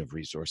allocation of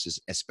resources,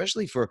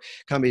 especially for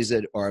companies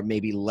that are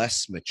maybe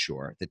less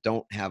mature, that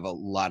don't have a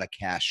lot of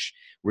cash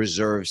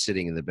reserves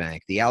sitting in the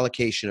bank, the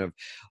allocation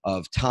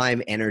of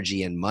time,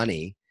 energy, and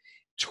money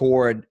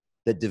toward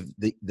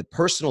the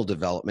personal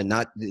development,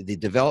 not the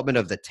development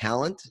of the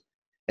talent,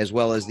 as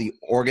well as the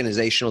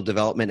organizational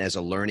development as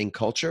a learning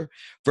culture,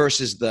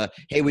 versus the,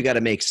 hey, we got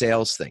to make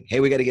sales thing. Hey,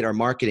 we got to get our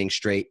marketing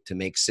straight to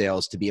make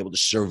sales, to be able to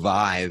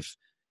survive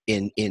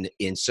in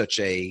such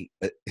a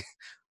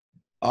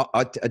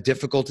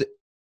difficult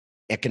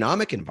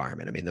economic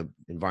environment. I mean, the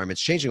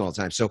environment's changing all the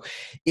time. So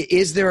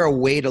is there a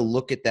way to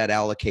look at that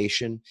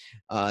allocation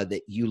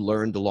that you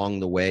learned along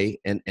the way?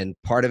 And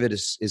part of it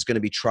is going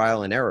to be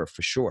trial and error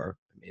for sure.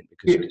 I mean,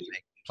 because you're going to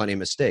make plenty of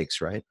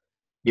mistakes, right?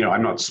 You know,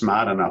 I'm not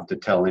smart enough to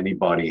tell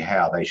anybody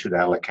how they should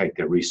allocate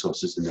their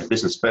resources in their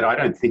business, but I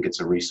don't think it's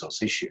a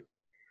resource issue.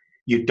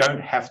 You don't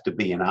have to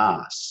be an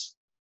ass,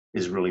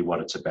 is really what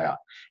it's about.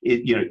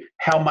 You know,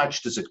 how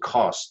much does it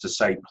cost to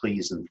say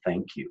please and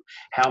thank you?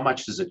 How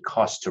much does it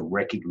cost to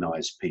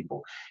recognize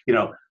people? You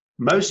know,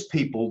 most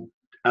people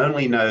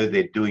only know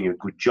they're doing a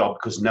good job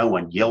because no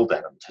one yelled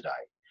at them today.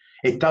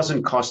 It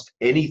doesn't cost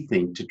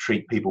anything to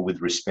treat people with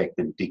respect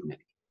and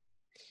dignity.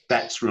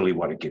 That's really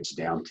what it gets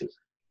down to.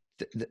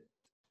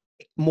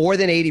 More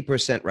than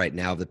 80% right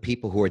now of the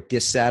people who are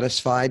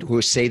dissatisfied,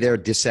 who say they're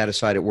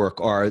dissatisfied at work,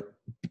 are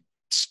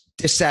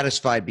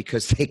dissatisfied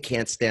because they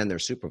can't stand their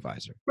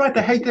supervisor. Right,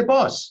 they hate their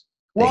boss.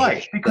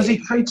 Why? Because he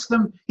treats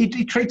them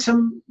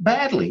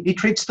badly. He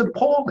treats them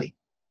poorly.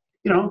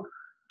 You know,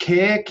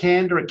 care,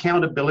 candor,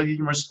 accountability,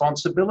 and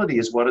responsibility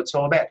is what it's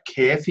all about.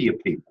 Care for your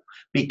people.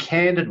 Be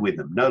candid with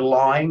them. No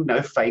lying,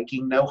 no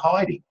faking, no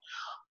hiding.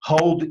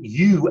 Hold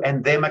you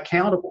and them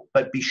accountable,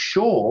 but be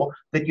sure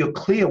that you're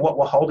clear what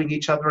we're holding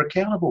each other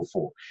accountable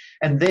for.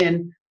 And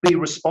then be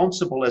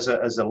responsible as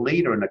a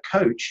leader and a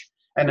coach.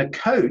 And a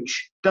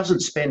coach doesn't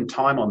spend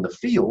time on the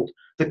field.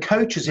 The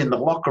coach is in the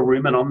locker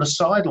room and on the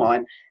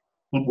sideline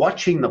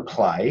watching the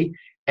play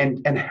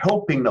and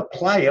helping the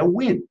player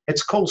win.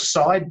 It's called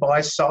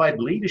side-by-side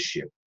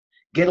leadership.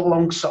 Get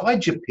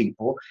alongside your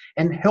people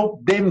and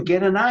help them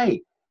get an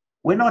A.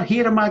 We're not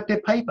here to mark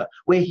their paper.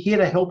 We're here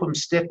to help them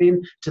step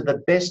in to the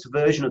best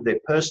version of their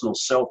personal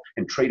self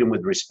and treat them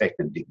with respect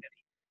and dignity.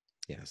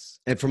 Yes.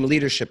 And from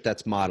leadership,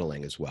 that's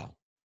modeling as well.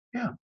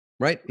 Yeah.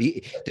 Right?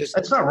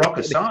 That's not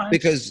rocket science.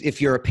 Because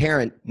if you're a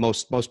parent,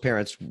 most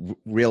parents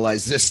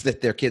realize this, that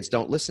their kids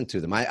don't listen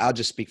to them. I'll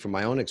just speak from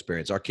my own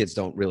experience. Our kids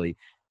don't really,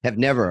 have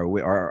never.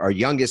 Our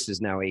youngest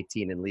is now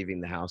 18 and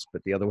leaving the house,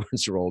 but the other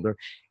ones are older.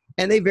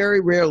 And they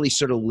very rarely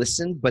sort of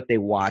listened, but they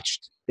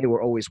watched. They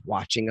were always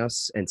watching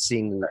us and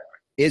seeing,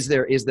 is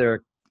there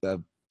a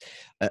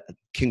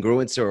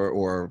congruence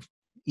or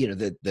you know,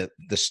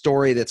 the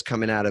story that's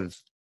coming out of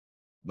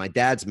my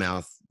dad's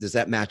mouth, does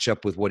that match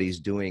up with what he's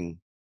doing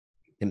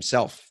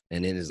himself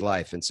and in his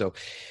life? And so,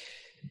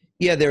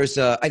 yeah, there's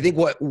I think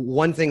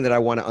one thing that I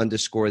want to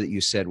underscore that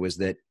you said was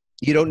that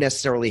you don't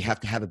necessarily have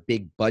to have a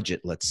big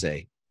budget, let's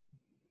say,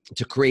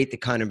 to create the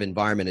kind of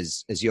environment,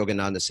 as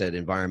Yogananda said,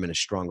 environment is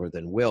stronger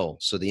than will.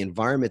 So the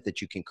environment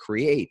that you can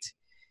create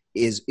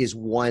is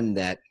one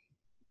that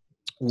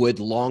would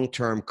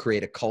long-term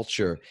create a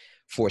culture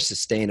for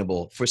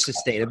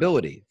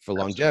sustainability, for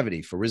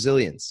longevity, for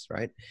resilience,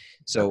 right?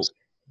 So,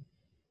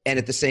 and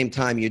at the same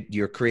time,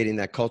 you're creating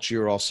that culture.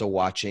 You're also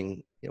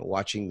watching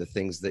the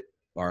things that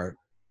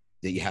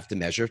you have to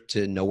measure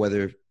to know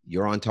whether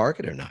you're on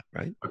target or not,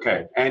 right?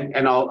 Okay, and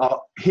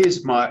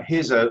here's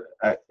a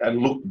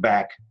look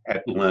back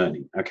at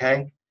learning.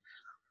 Okay,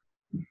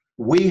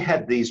 we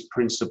had these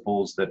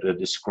principles that are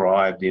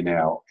described in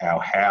our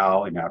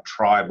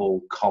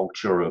tribal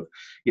culture of,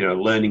 you know,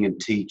 learning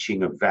and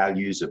teaching, of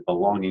values, of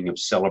belonging, of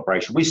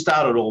celebration. We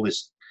started all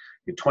this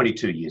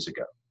 22 years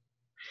ago.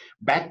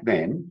 Back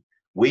then,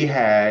 we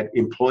had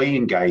employee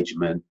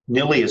engagement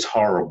nearly as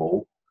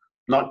horrible,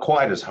 not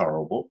quite as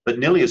horrible, but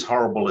nearly as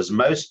horrible as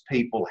most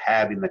people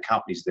have in the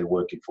companies they're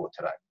working for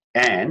today.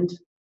 And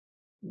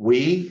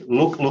we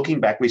looking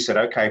back, we said,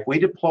 okay, if we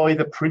deploy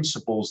the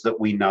principles that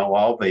we know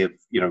of,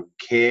 you know,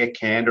 care,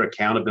 candor,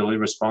 accountability,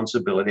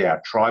 responsibility,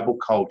 our tribal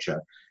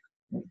culture,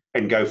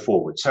 and go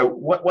forward. So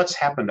what's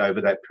happened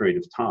over that period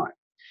of time?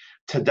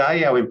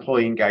 Today, our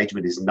employee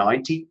engagement is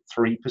 93%.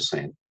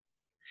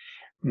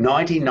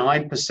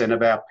 99%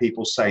 of our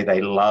people say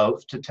they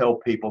love to tell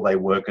people they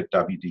work at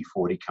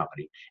WD-40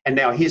 Company. And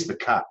now here's the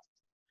cut.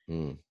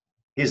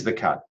 Here's the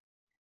cut.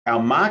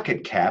 Our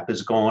market cap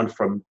has gone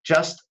from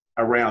just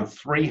around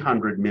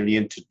 300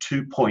 million to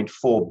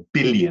 2.4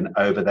 billion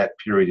over that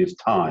period of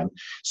time.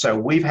 So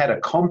we've had a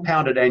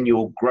compounded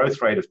annual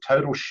growth rate of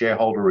total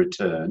shareholder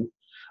return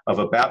of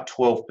about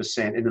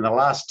 12%. And in the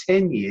last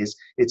 10 years,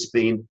 it's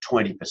been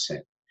 20%.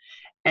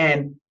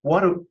 And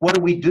what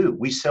do?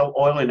 We sell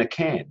oil in a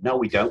can. No,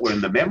 we don't. We're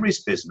in the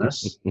memories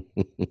business.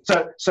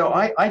 So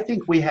I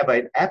think we have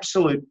an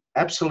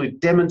absolute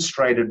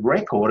demonstrated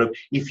record of,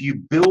 if you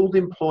build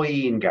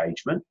employee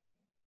engagement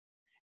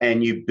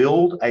and you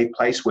build a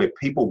place where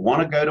people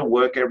want to go to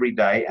work every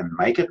day and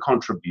make a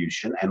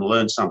contribution and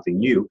learn something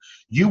new,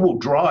 you will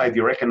drive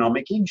your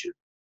economic engine.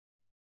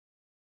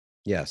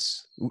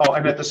 Yes. Oh,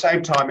 and at the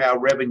same time, our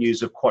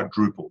revenues have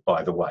quadrupled,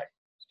 by the way.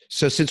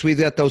 So since we've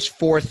got those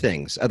four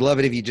things, I'd love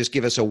it if you just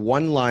give us a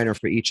one-liner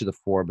for each of the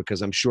four,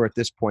 because I'm sure at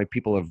this point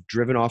people have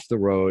driven off the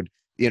road,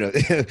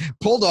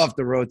 pulled off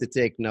the road to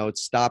take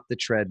notes, stopped the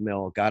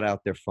treadmill, got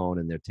out their phone,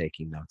 and they're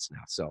taking notes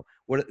now. So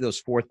what are those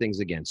four things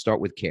again? Start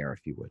with care,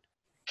 if you would.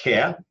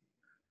 Care.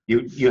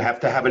 You have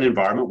to have an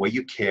environment where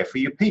you care for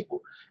your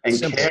people. And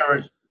Simple.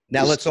 care.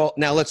 Now let's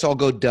all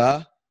go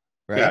duh,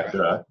 right? Yeah,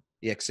 duh.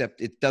 Yeah, except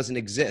it doesn't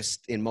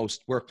exist in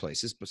most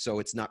workplaces, but so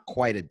it's not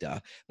quite a duh.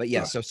 But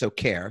yes, right. So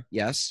care,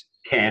 yes.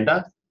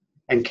 Candor,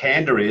 and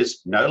candor is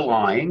no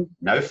lying,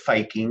 no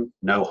faking,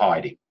 no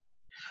hiding.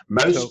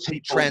 Most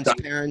people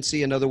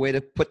transparency, another way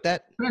to put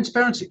that.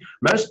 Transparency.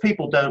 Most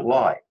people don't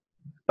lie,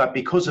 but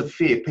because of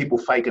fear, people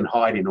fake and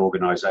hide in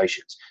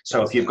organizations.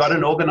 So if you've got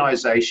an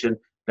organization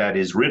that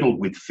is riddled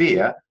with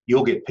fear,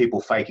 you'll get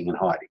people faking and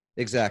hiding.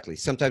 Exactly.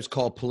 Sometimes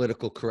called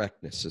political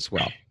correctness as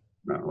well.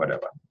 No,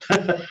 whatever.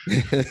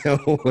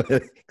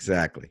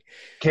 Exactly.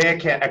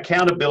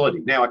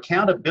 Accountability. Now,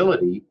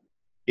 accountability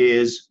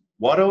is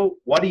what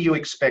do you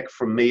expect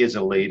from me as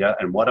a leader,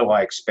 and what do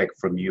I expect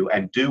from you,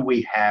 and do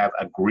we have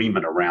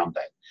agreement around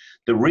that?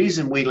 The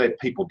reason we let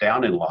people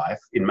down in life,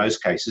 in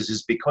most cases,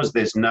 is because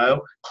there's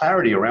no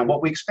clarity around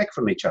what we expect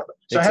from each other.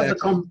 So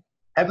exactly.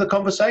 have the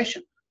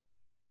conversation.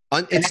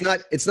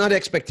 It's not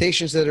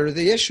expectations that are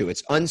the issue.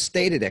 It's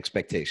unstated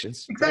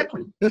expectations.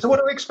 Exactly. So what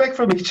do we expect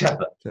from each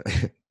other?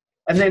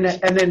 And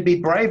then be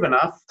brave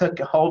enough to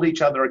hold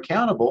each other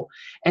accountable.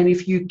 And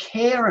if you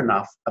care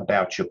enough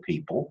about your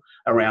people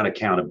around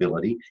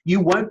accountability,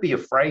 you won't be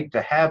afraid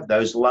to have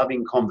those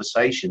loving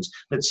conversations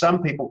that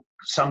some people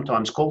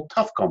sometimes call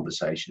tough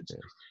conversations. Yeah.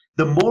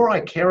 The more I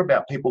care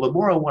about people, the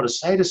more I want to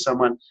say to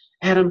someone,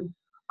 Adam,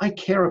 I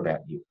care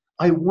about you.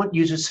 I want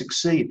you to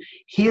succeed.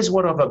 Here's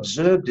what I've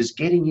observed is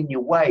getting in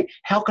your way.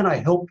 How can I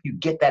help you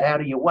get that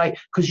out of your way?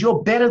 Because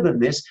you're better than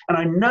this, and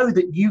I know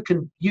that you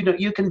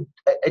can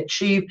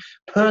achieve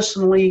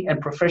personally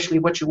and professionally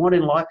what you want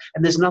in life,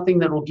 and there's nothing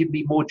that will give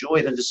me more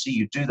joy than to see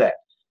you do that.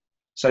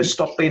 So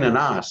stop being an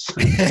ass.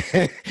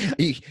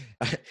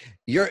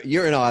 You're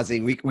an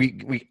Aussie.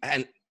 We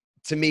and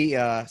to me,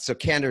 so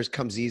candor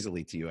comes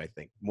easily to you. I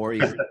think more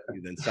easily to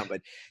you than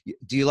somebody.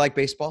 Do you like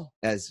baseball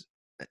as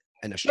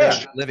an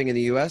Australian living in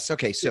the U.S.?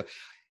 Okay, so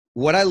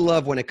what I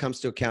love when it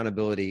comes to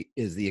accountability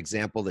is the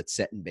example that's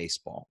set in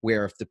baseball,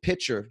 where if the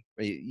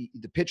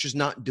pitcher's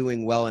not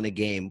doing well in a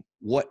game,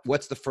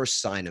 what's the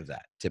first sign of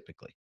that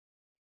typically?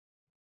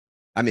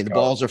 I mean, the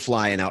balls are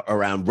flying out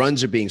around,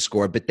 runs are being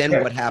scored, but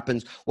then what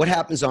happens? What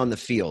happens on the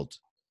field?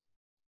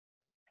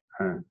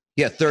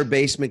 Yeah, third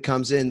baseman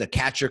comes in, the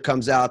catcher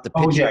comes out, the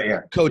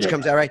pitcher, coach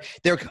comes out, right?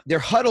 They're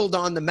huddled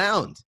on the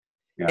mound.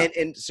 Yeah.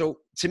 And so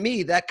to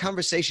me, that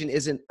conversation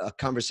isn't a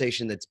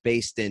conversation that's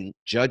based in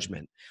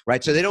judgment,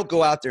 right? So they don't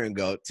go out there and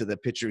go to the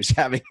pitcher who's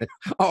having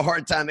a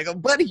hard time. They go,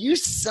 buddy, you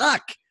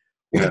suck.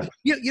 Yeah.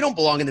 You don't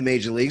belong in the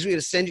major leagues. We're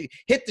going to send you,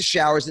 hit the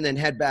showers and then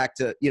head back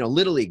to,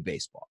 Little League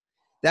baseball.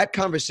 That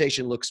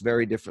conversation looks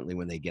very differently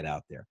when they get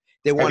out there.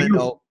 They want to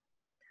know,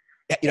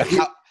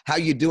 how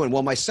you doing?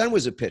 Well, my son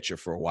was a pitcher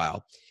for a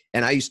while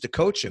and I used to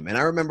coach him. And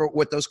I remember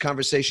what those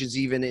conversations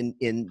even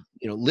in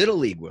Little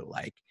League were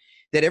like.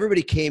 That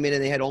everybody came in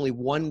and they had only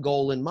one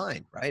goal in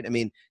mind, right? I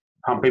mean,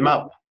 pump him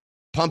up.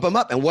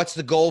 And what's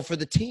the goal for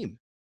the team?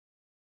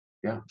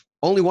 Yeah.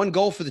 Only one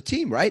goal for the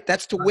team, right?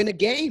 That's to win a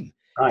game.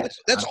 Right.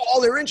 That's all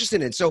they're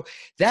interested in. So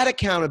that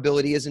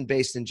accountability isn't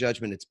based in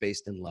judgment. It's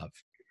based in love.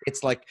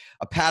 It's like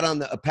a pat on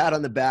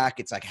the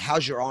back. It's like,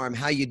 how's your arm?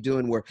 How you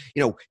doing? Where,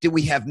 did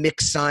we have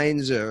mixed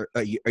signs, or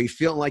are you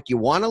feeling like you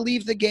want to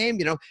leave the game?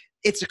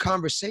 It's a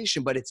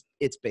conversation, but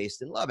it's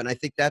based in love. And I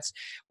think that's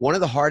one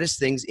of the hardest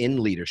things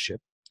in leadership,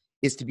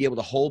 is to be able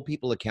to hold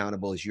people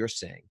accountable, as you're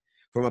saying,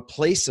 from a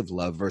place of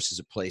love versus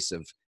a place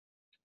of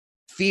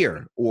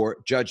fear or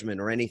judgment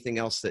or anything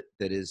else that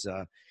is,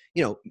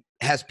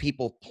 has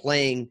people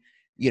playing,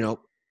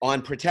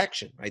 on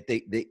protection, right?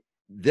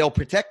 They'll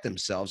protect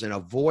themselves and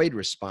avoid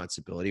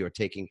responsibility or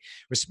taking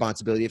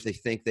responsibility if they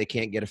think they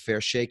can't get a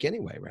fair shake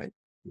anyway, right?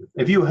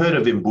 Have you heard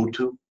of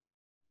Ubuntu?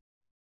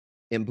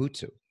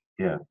 Ubuntu.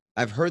 Yeah.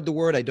 I've heard the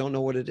word. I don't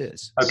know what it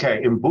is.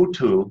 Okay.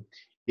 Ubuntu,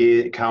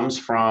 it comes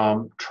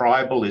from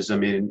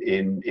tribalism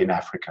in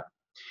Africa.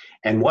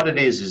 And what it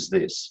is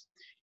this.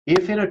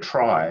 If in a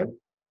tribe,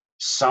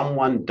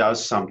 someone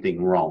does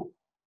something wrong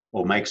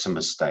or makes a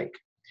mistake,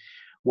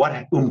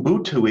 what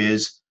Ubuntu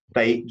is,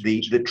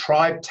 the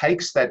tribe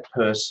takes that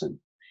person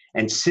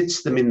and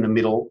sits them in the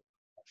middle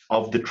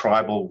of the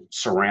tribal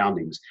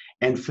surroundings.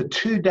 And for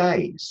 2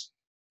 days,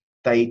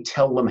 they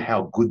tell them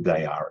how good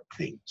they are at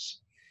things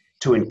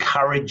to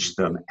encourage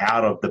them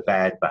out of the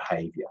bad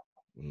behavior.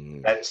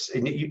 That's,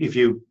 if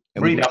you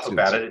read up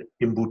about it,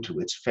 Ubuntu,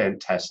 it's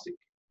fantastic.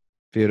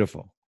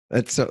 Beautiful.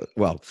 That's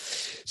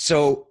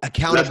so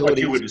accountability. That's what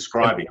you were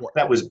describing.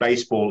 That was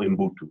baseball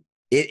Ubuntu.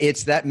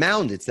 It's that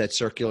mound. It's that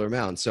circular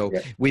mound. So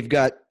we've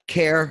got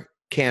care,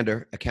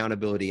 candor,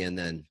 accountability, and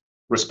then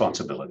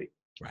responsibility.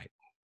 Right.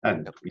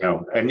 And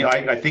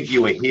I think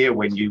you were here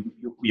when you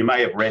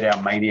may have read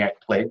our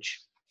Maniac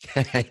Pledge.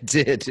 I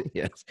did.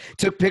 Yes.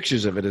 Took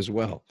pictures of it as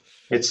well.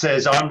 It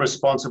says, I'm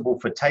responsible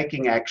for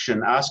taking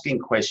action, asking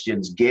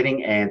questions,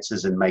 getting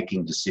answers, and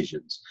making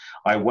decisions.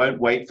 I won't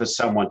wait for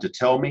someone to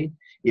tell me.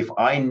 If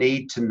I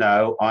need to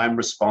know, I'm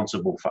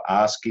responsible for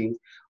asking.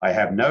 I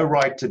have no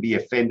right to be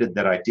offended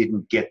that I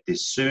didn't get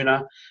this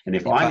sooner. And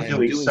if I'm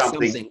doing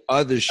something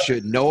others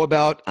should know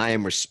about, I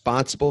am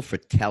responsible for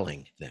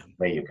telling them.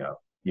 There you go.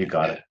 You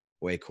got it.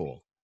 Way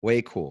cool.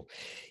 Way cool.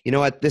 You know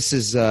what? This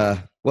is, this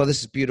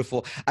is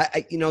beautiful.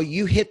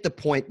 You hit the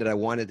point that I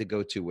wanted to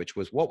go to, which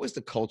was, what was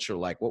the culture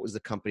like? What was the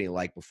company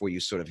like before you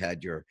sort of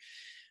had your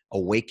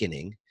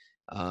awakening?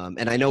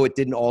 And I know it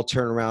didn't all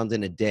turn around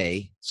in a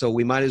day, so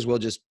we might as well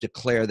just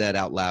declare that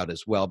out loud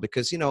as well,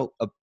 because,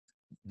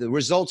 the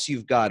results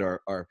you've got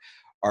are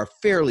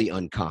fairly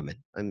uncommon.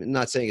 I'm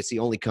not saying it's the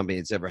only company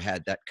that's ever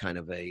had that kind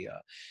of a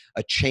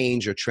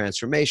change or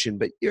transformation,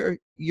 but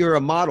you're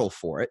a model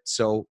for it.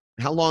 So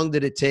how long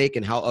did it take,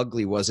 and how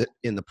ugly was it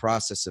in the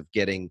process of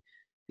getting,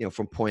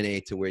 from point A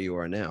to where you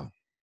are now?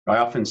 I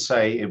often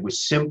say it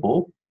was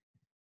simple,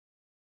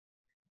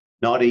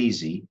 not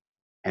easy,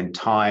 and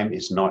time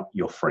is not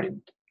your friend.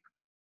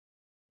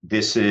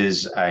 This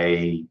is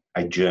a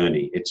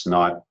journey. It's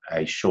not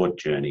a short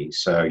journey.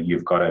 So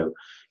you've got to,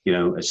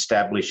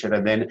 establish it.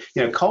 And then,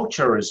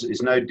 culture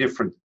is no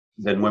different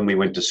than when we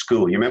went to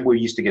school. You remember we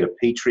used to get a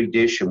Petri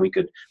dish and we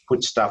could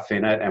put stuff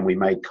in it and we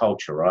made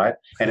culture, right?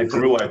 And it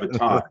grew over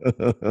time.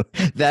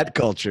 That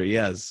culture,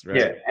 yes.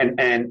 Right.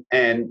 Yeah.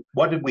 And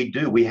what did we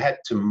do? We had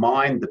to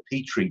mine the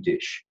Petri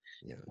dish.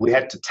 Yeah. We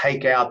had to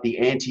take out the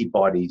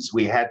antibodies.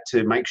 We had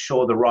to make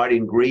sure the right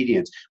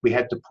ingredients. We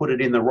had to put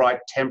it in the right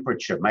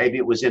temperature. Maybe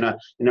it was in a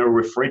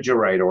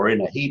refrigerator or in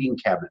a heating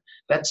cabinet.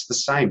 That's the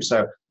same.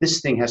 So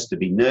this thing has to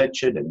be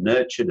nurtured and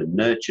nurtured and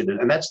nurtured.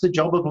 And that's the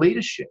job of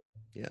leadership.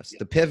 Yes,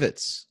 the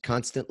pivots,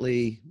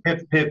 constantly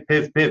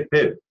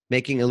pivot.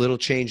 Making a little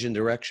change in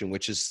direction,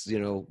 which is,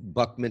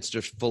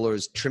 Buckminster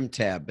Fuller's trim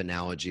tab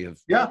analogy of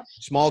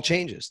small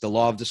changes, the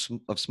law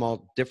of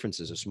small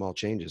differences or small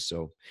changes.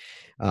 So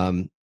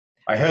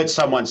I heard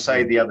someone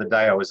say the other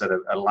day, I was at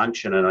a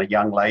luncheon and a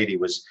young lady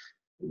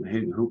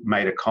who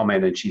made a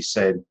comment, and she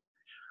said,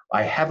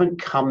 I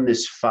haven't come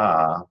this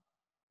far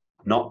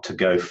not to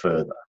go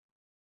further.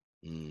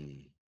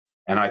 And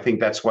I think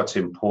that's what's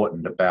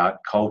important about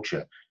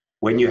culture.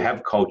 When you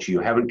have culture, you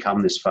haven't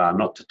come this far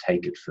not to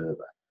take it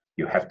further.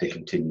 You have to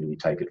continually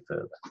take it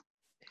further.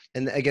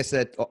 And I guess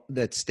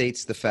that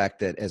states the fact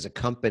that as a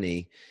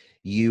company,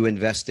 you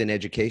invest in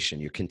education.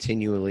 You're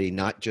continually,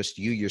 not just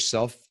you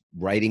yourself,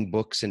 writing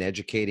books and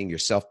educating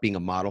yourself, being a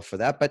model for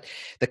that, but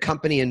the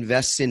company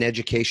invests in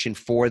education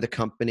for the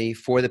company,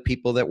 for the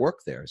people that work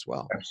there as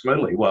well.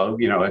 Absolutely. Well,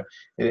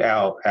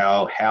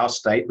 our house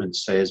statement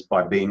says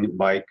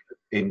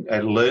in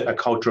a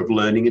culture of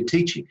learning and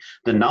teaching.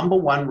 The number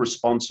one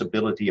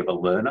responsibility of a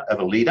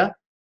leader,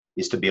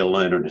 is to be a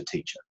learner and a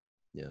teacher.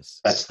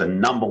 Yes. That's the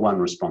number one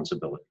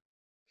responsibility.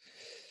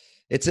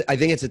 I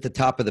think it's at the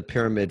top of the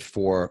pyramid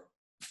for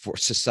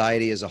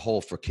society as a whole,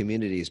 for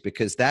communities,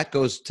 because that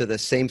goes to the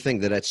same thing,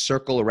 that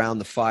circle around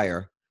the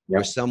fire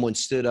where someone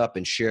stood up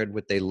and shared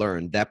what they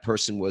learned. That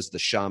person was the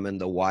shaman,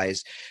 the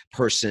wise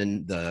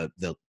person,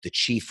 the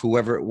chief,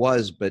 whoever it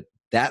was, but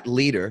that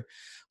leader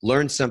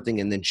learned something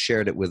and then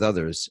shared it with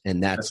others,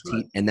 and that's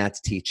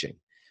teaching.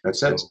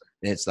 That's it.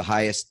 It's the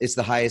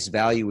highest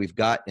value we've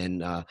got,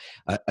 and a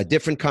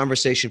different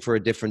conversation for a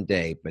different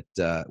day. But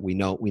we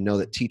know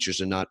that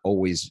teachers are not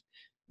always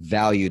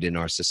valued in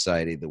our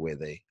society the way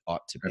they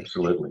ought to be.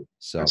 Absolutely.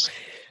 So,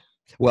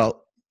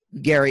 well,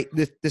 Garry,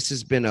 this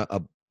has been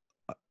a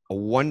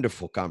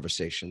wonderful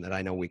conversation that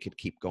I know we could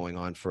keep going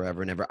on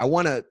forever and ever. I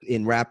want to,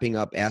 in wrapping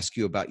up, ask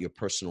you about your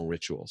personal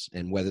rituals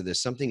and whether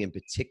there's something in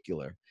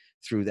particular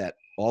through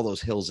all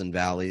those hills and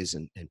valleys,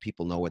 and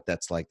people know what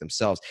that's like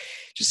themselves.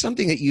 Just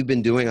something that you've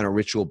been doing on a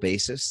ritual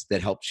basis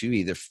that helps you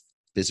either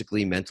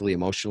physically, mentally,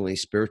 emotionally,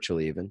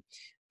 spiritually even,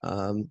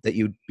 that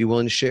you'd be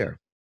willing to share.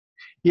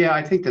 Yeah,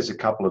 I think there's a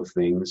couple of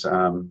things.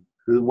 The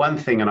one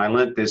thing, and I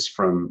learned this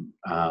from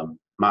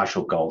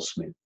Marshall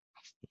Goldsmith,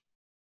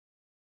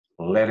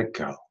 let it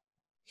go.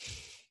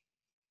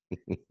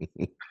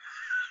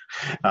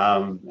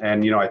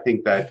 I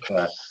think that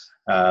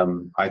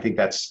I think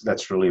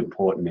that's really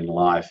important in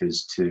life,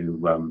 is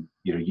to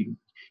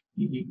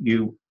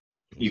you've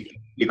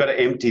got to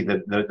empty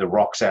the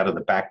rocks out of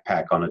the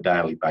backpack on a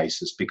daily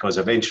basis, because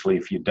eventually,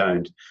 if you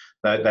don't,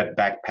 that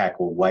backpack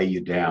will weigh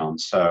you down.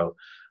 So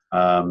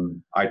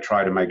I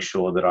try to make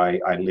sure that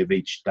I live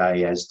each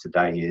day as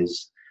today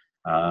is,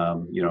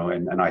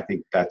 and I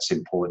think that's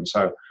important.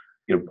 So,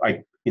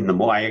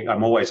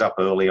 I'm always up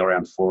early,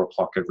 around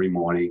 4:00 every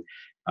morning.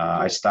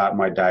 I start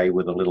my day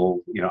with a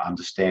little,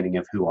 understanding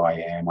of who I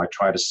am. I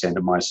try to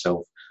center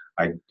myself.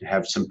 I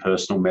have some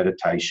personal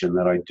meditation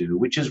that I do,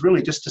 which is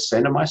really just to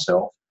center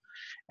myself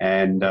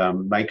and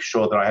make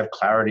sure that I have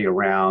clarity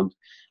around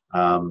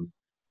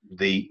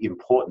the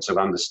importance of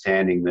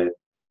understanding that,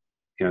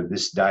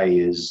 this day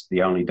is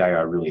the only day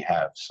I really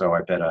have. So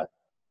I better,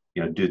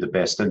 do the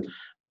best. And,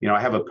 I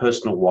have a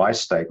personal why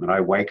statement.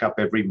 I wake up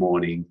every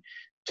morning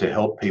to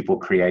help people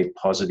create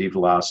positive,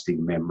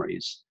 lasting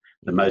memories.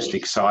 The most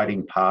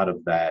exciting part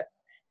of that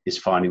is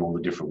finding all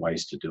the different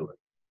ways to do it.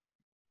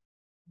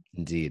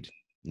 Indeed.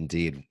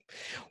 Indeed.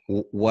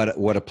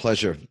 What a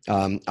pleasure.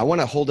 I want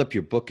to hold up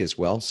your book as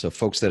well. So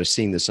folks that are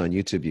seeing this on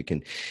YouTube, you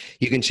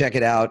can check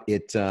it out.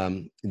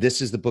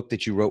 This is the book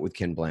that you wrote with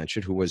Ken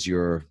Blanchard, who was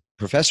your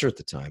professor at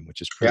the time,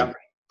 which is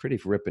pretty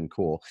ripping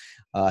cool.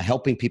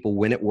 Helping people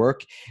win at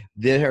work.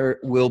 There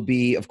will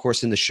be, of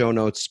course, in the show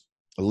notes,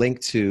 a link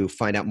to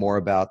find out more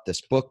about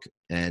this book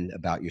and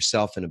about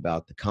yourself and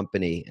about the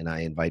company. And I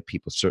invite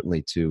people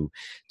certainly to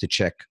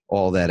check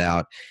all that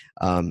out.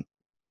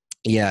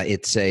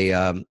 It's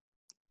a,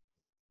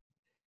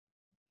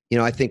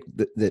 I think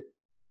that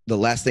the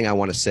last thing I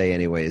want to say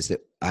anyway is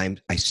that I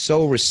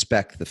so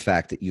respect the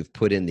fact that you've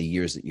put in the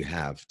years that you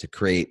have to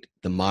create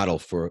the model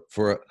for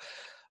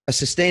a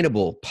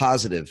sustainable,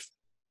 positive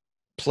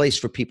place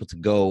for people to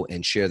go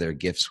and share their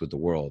gifts with the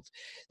world.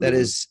 That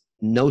is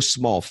no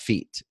small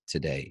feat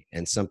today,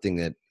 and something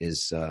that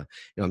is,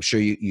 I'm sure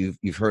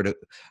you've heard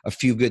a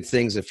few good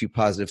things, a few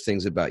positive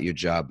things about your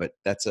job, but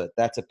that's a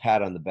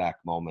pat on the back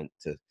moment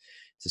to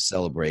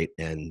celebrate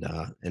and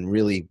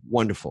really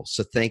wonderful.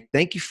 So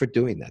thank you for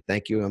doing that.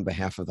 Thank you on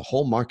behalf of the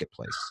whole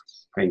marketplace.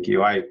 Thank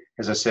you.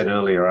 As I said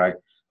earlier,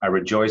 I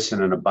rejoice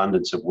in an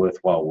abundance of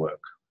worthwhile work.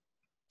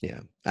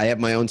 Yeah. I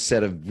have my own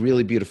set of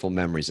really beautiful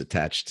memories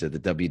attached to the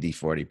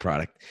WD-40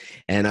 product.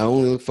 And I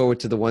only look forward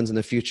to the ones in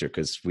the future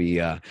because we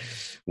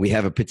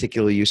have a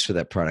particular use for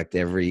that product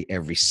every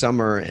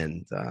summer.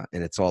 And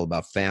it's all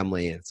about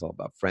family and it's all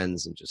about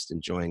friends and just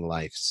enjoying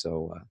life.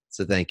 So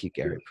thank you,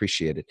 Garry.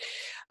 Appreciate it.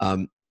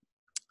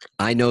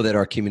 I know that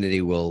our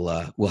community will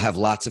have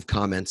lots of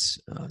comments.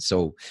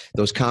 So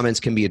those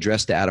comments can be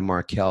addressed to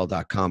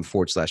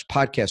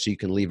adammarkel.com/podcast. So you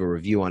can leave a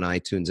review on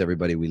iTunes,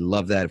 everybody. We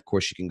love that. Of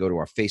course, you can go to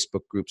our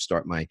Facebook group,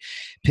 Start My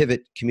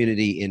Pivot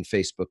community in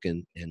Facebook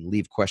and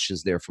leave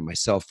questions there for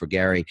myself, for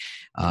Garry.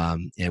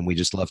 And we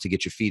just love to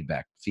get your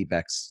feedback.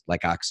 Feedback's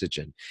like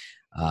oxygen.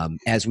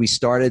 As we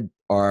started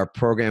our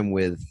program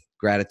with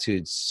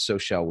gratitude, so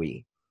shall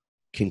we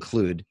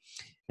conclude.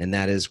 And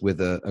that is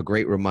with a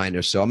great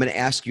reminder. So I'm going to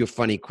ask you a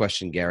funny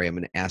question, Garry. I'm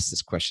going to ask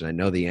this question. I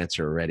know the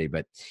answer already,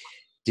 but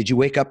did you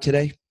wake up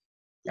today?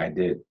 I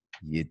did.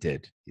 You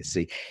did. You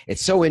see,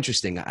 it's so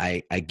interesting.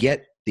 I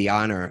get the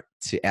honor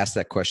to ask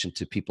that question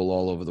to people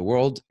all over the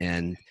world.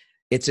 And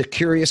it's a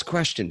curious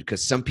question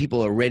because some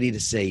people are ready to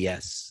say,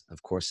 yes,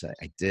 of course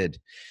I did.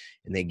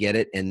 And they get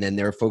it. And then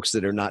there are folks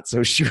that are not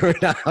so sure.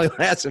 And I'll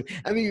ask them,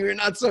 I mean, you're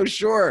not so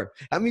sure.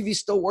 How many of you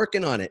still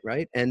working on it,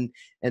 right? And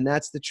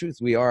that's the truth.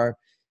 We are,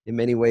 in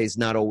many ways,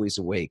 not always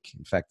awake.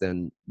 In fact,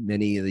 in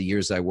many of the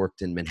years I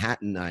worked in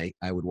Manhattan, I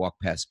would walk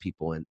past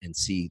people and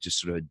see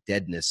just sort of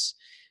deadness,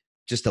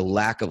 just a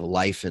lack of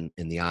life in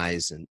the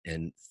eyes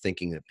and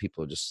thinking that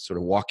people are just sort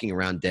of walking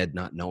around dead,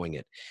 not knowing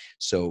it.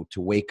 So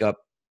to wake up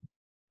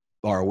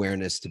our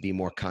awareness, to be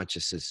more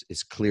conscious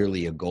is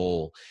clearly a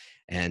goal.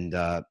 And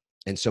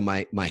so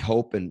my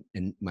hope and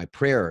my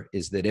prayer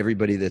is that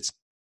everybody that's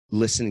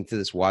listening to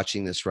this,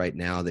 watching this right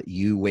now, that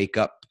you wake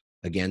up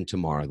again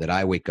tomorrow, that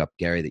I wake up,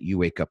 Garry, that you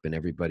wake up and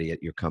everybody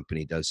at your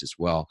company does as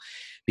well,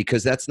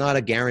 because that's not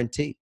a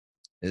guarantee.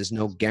 There's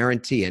no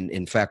guarantee. And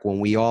in fact, when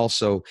we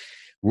also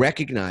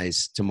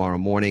recognize tomorrow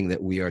morning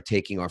that we are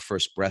taking our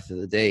first breath of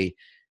the day,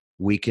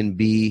 we can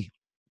be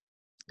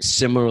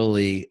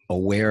similarly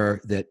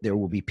aware that there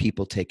will be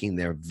people taking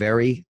their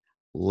very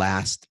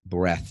last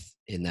breath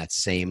in that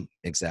same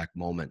exact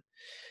moment.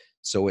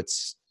 So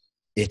it's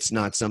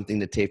not something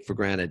to take for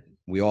granted.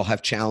 We all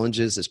have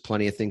challenges. There's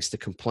plenty of things to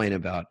complain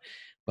about.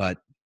 But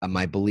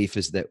my belief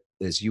is that,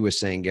 as you were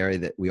saying, Garry,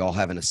 that we all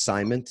have an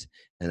assignment,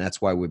 and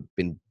that's why we've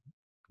been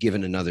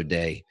given another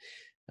day.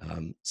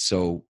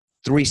 So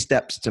 3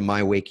 steps to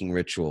my waking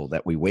ritual: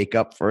 that we wake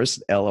up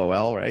first,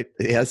 LOL, right?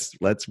 Yes,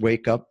 let's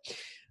wake up.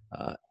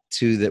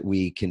 2, that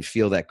we can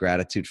feel that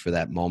gratitude for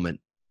that moment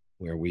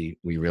where we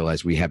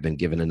realize we have been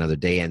given another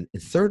day. And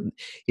 3rd,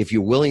 if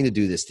you're willing to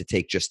do this, to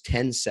take just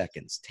 10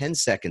 seconds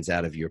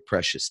out of your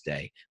precious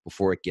day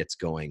before it gets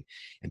going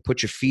and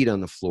put your feet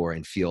on the floor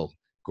and feel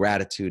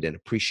gratitude and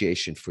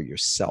appreciation for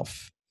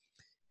yourself.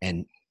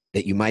 And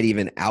that you might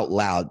even out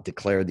loud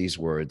declare these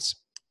words: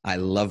 I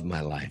love my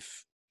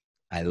life.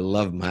 I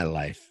love my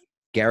life.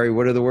 Garry,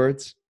 what are the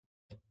words?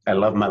 I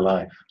love my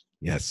life.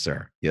 Yes,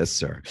 sir. Yes,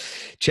 sir.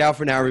 Ciao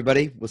for now,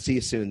 everybody. We'll see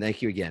you soon.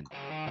 Thank you again.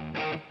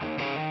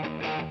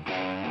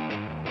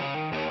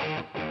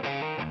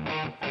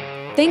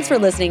 Thanks for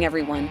listening,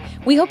 everyone.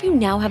 We hope you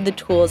now have the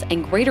tools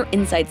and greater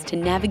insights to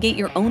navigate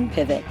your own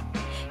pivot.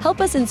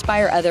 Help us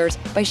inspire others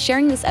by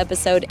sharing this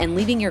episode and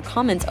leaving your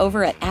comments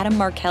over at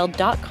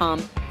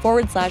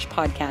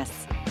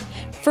adammarkel.com/podcasts.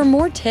 For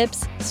more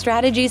tips,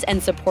 strategies,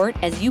 and support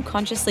as you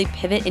consciously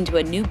pivot into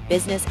a new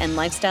business and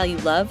lifestyle you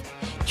love,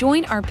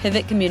 join our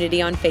Pivot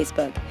community on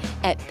Facebook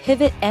at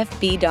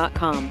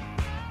pivotfb.com.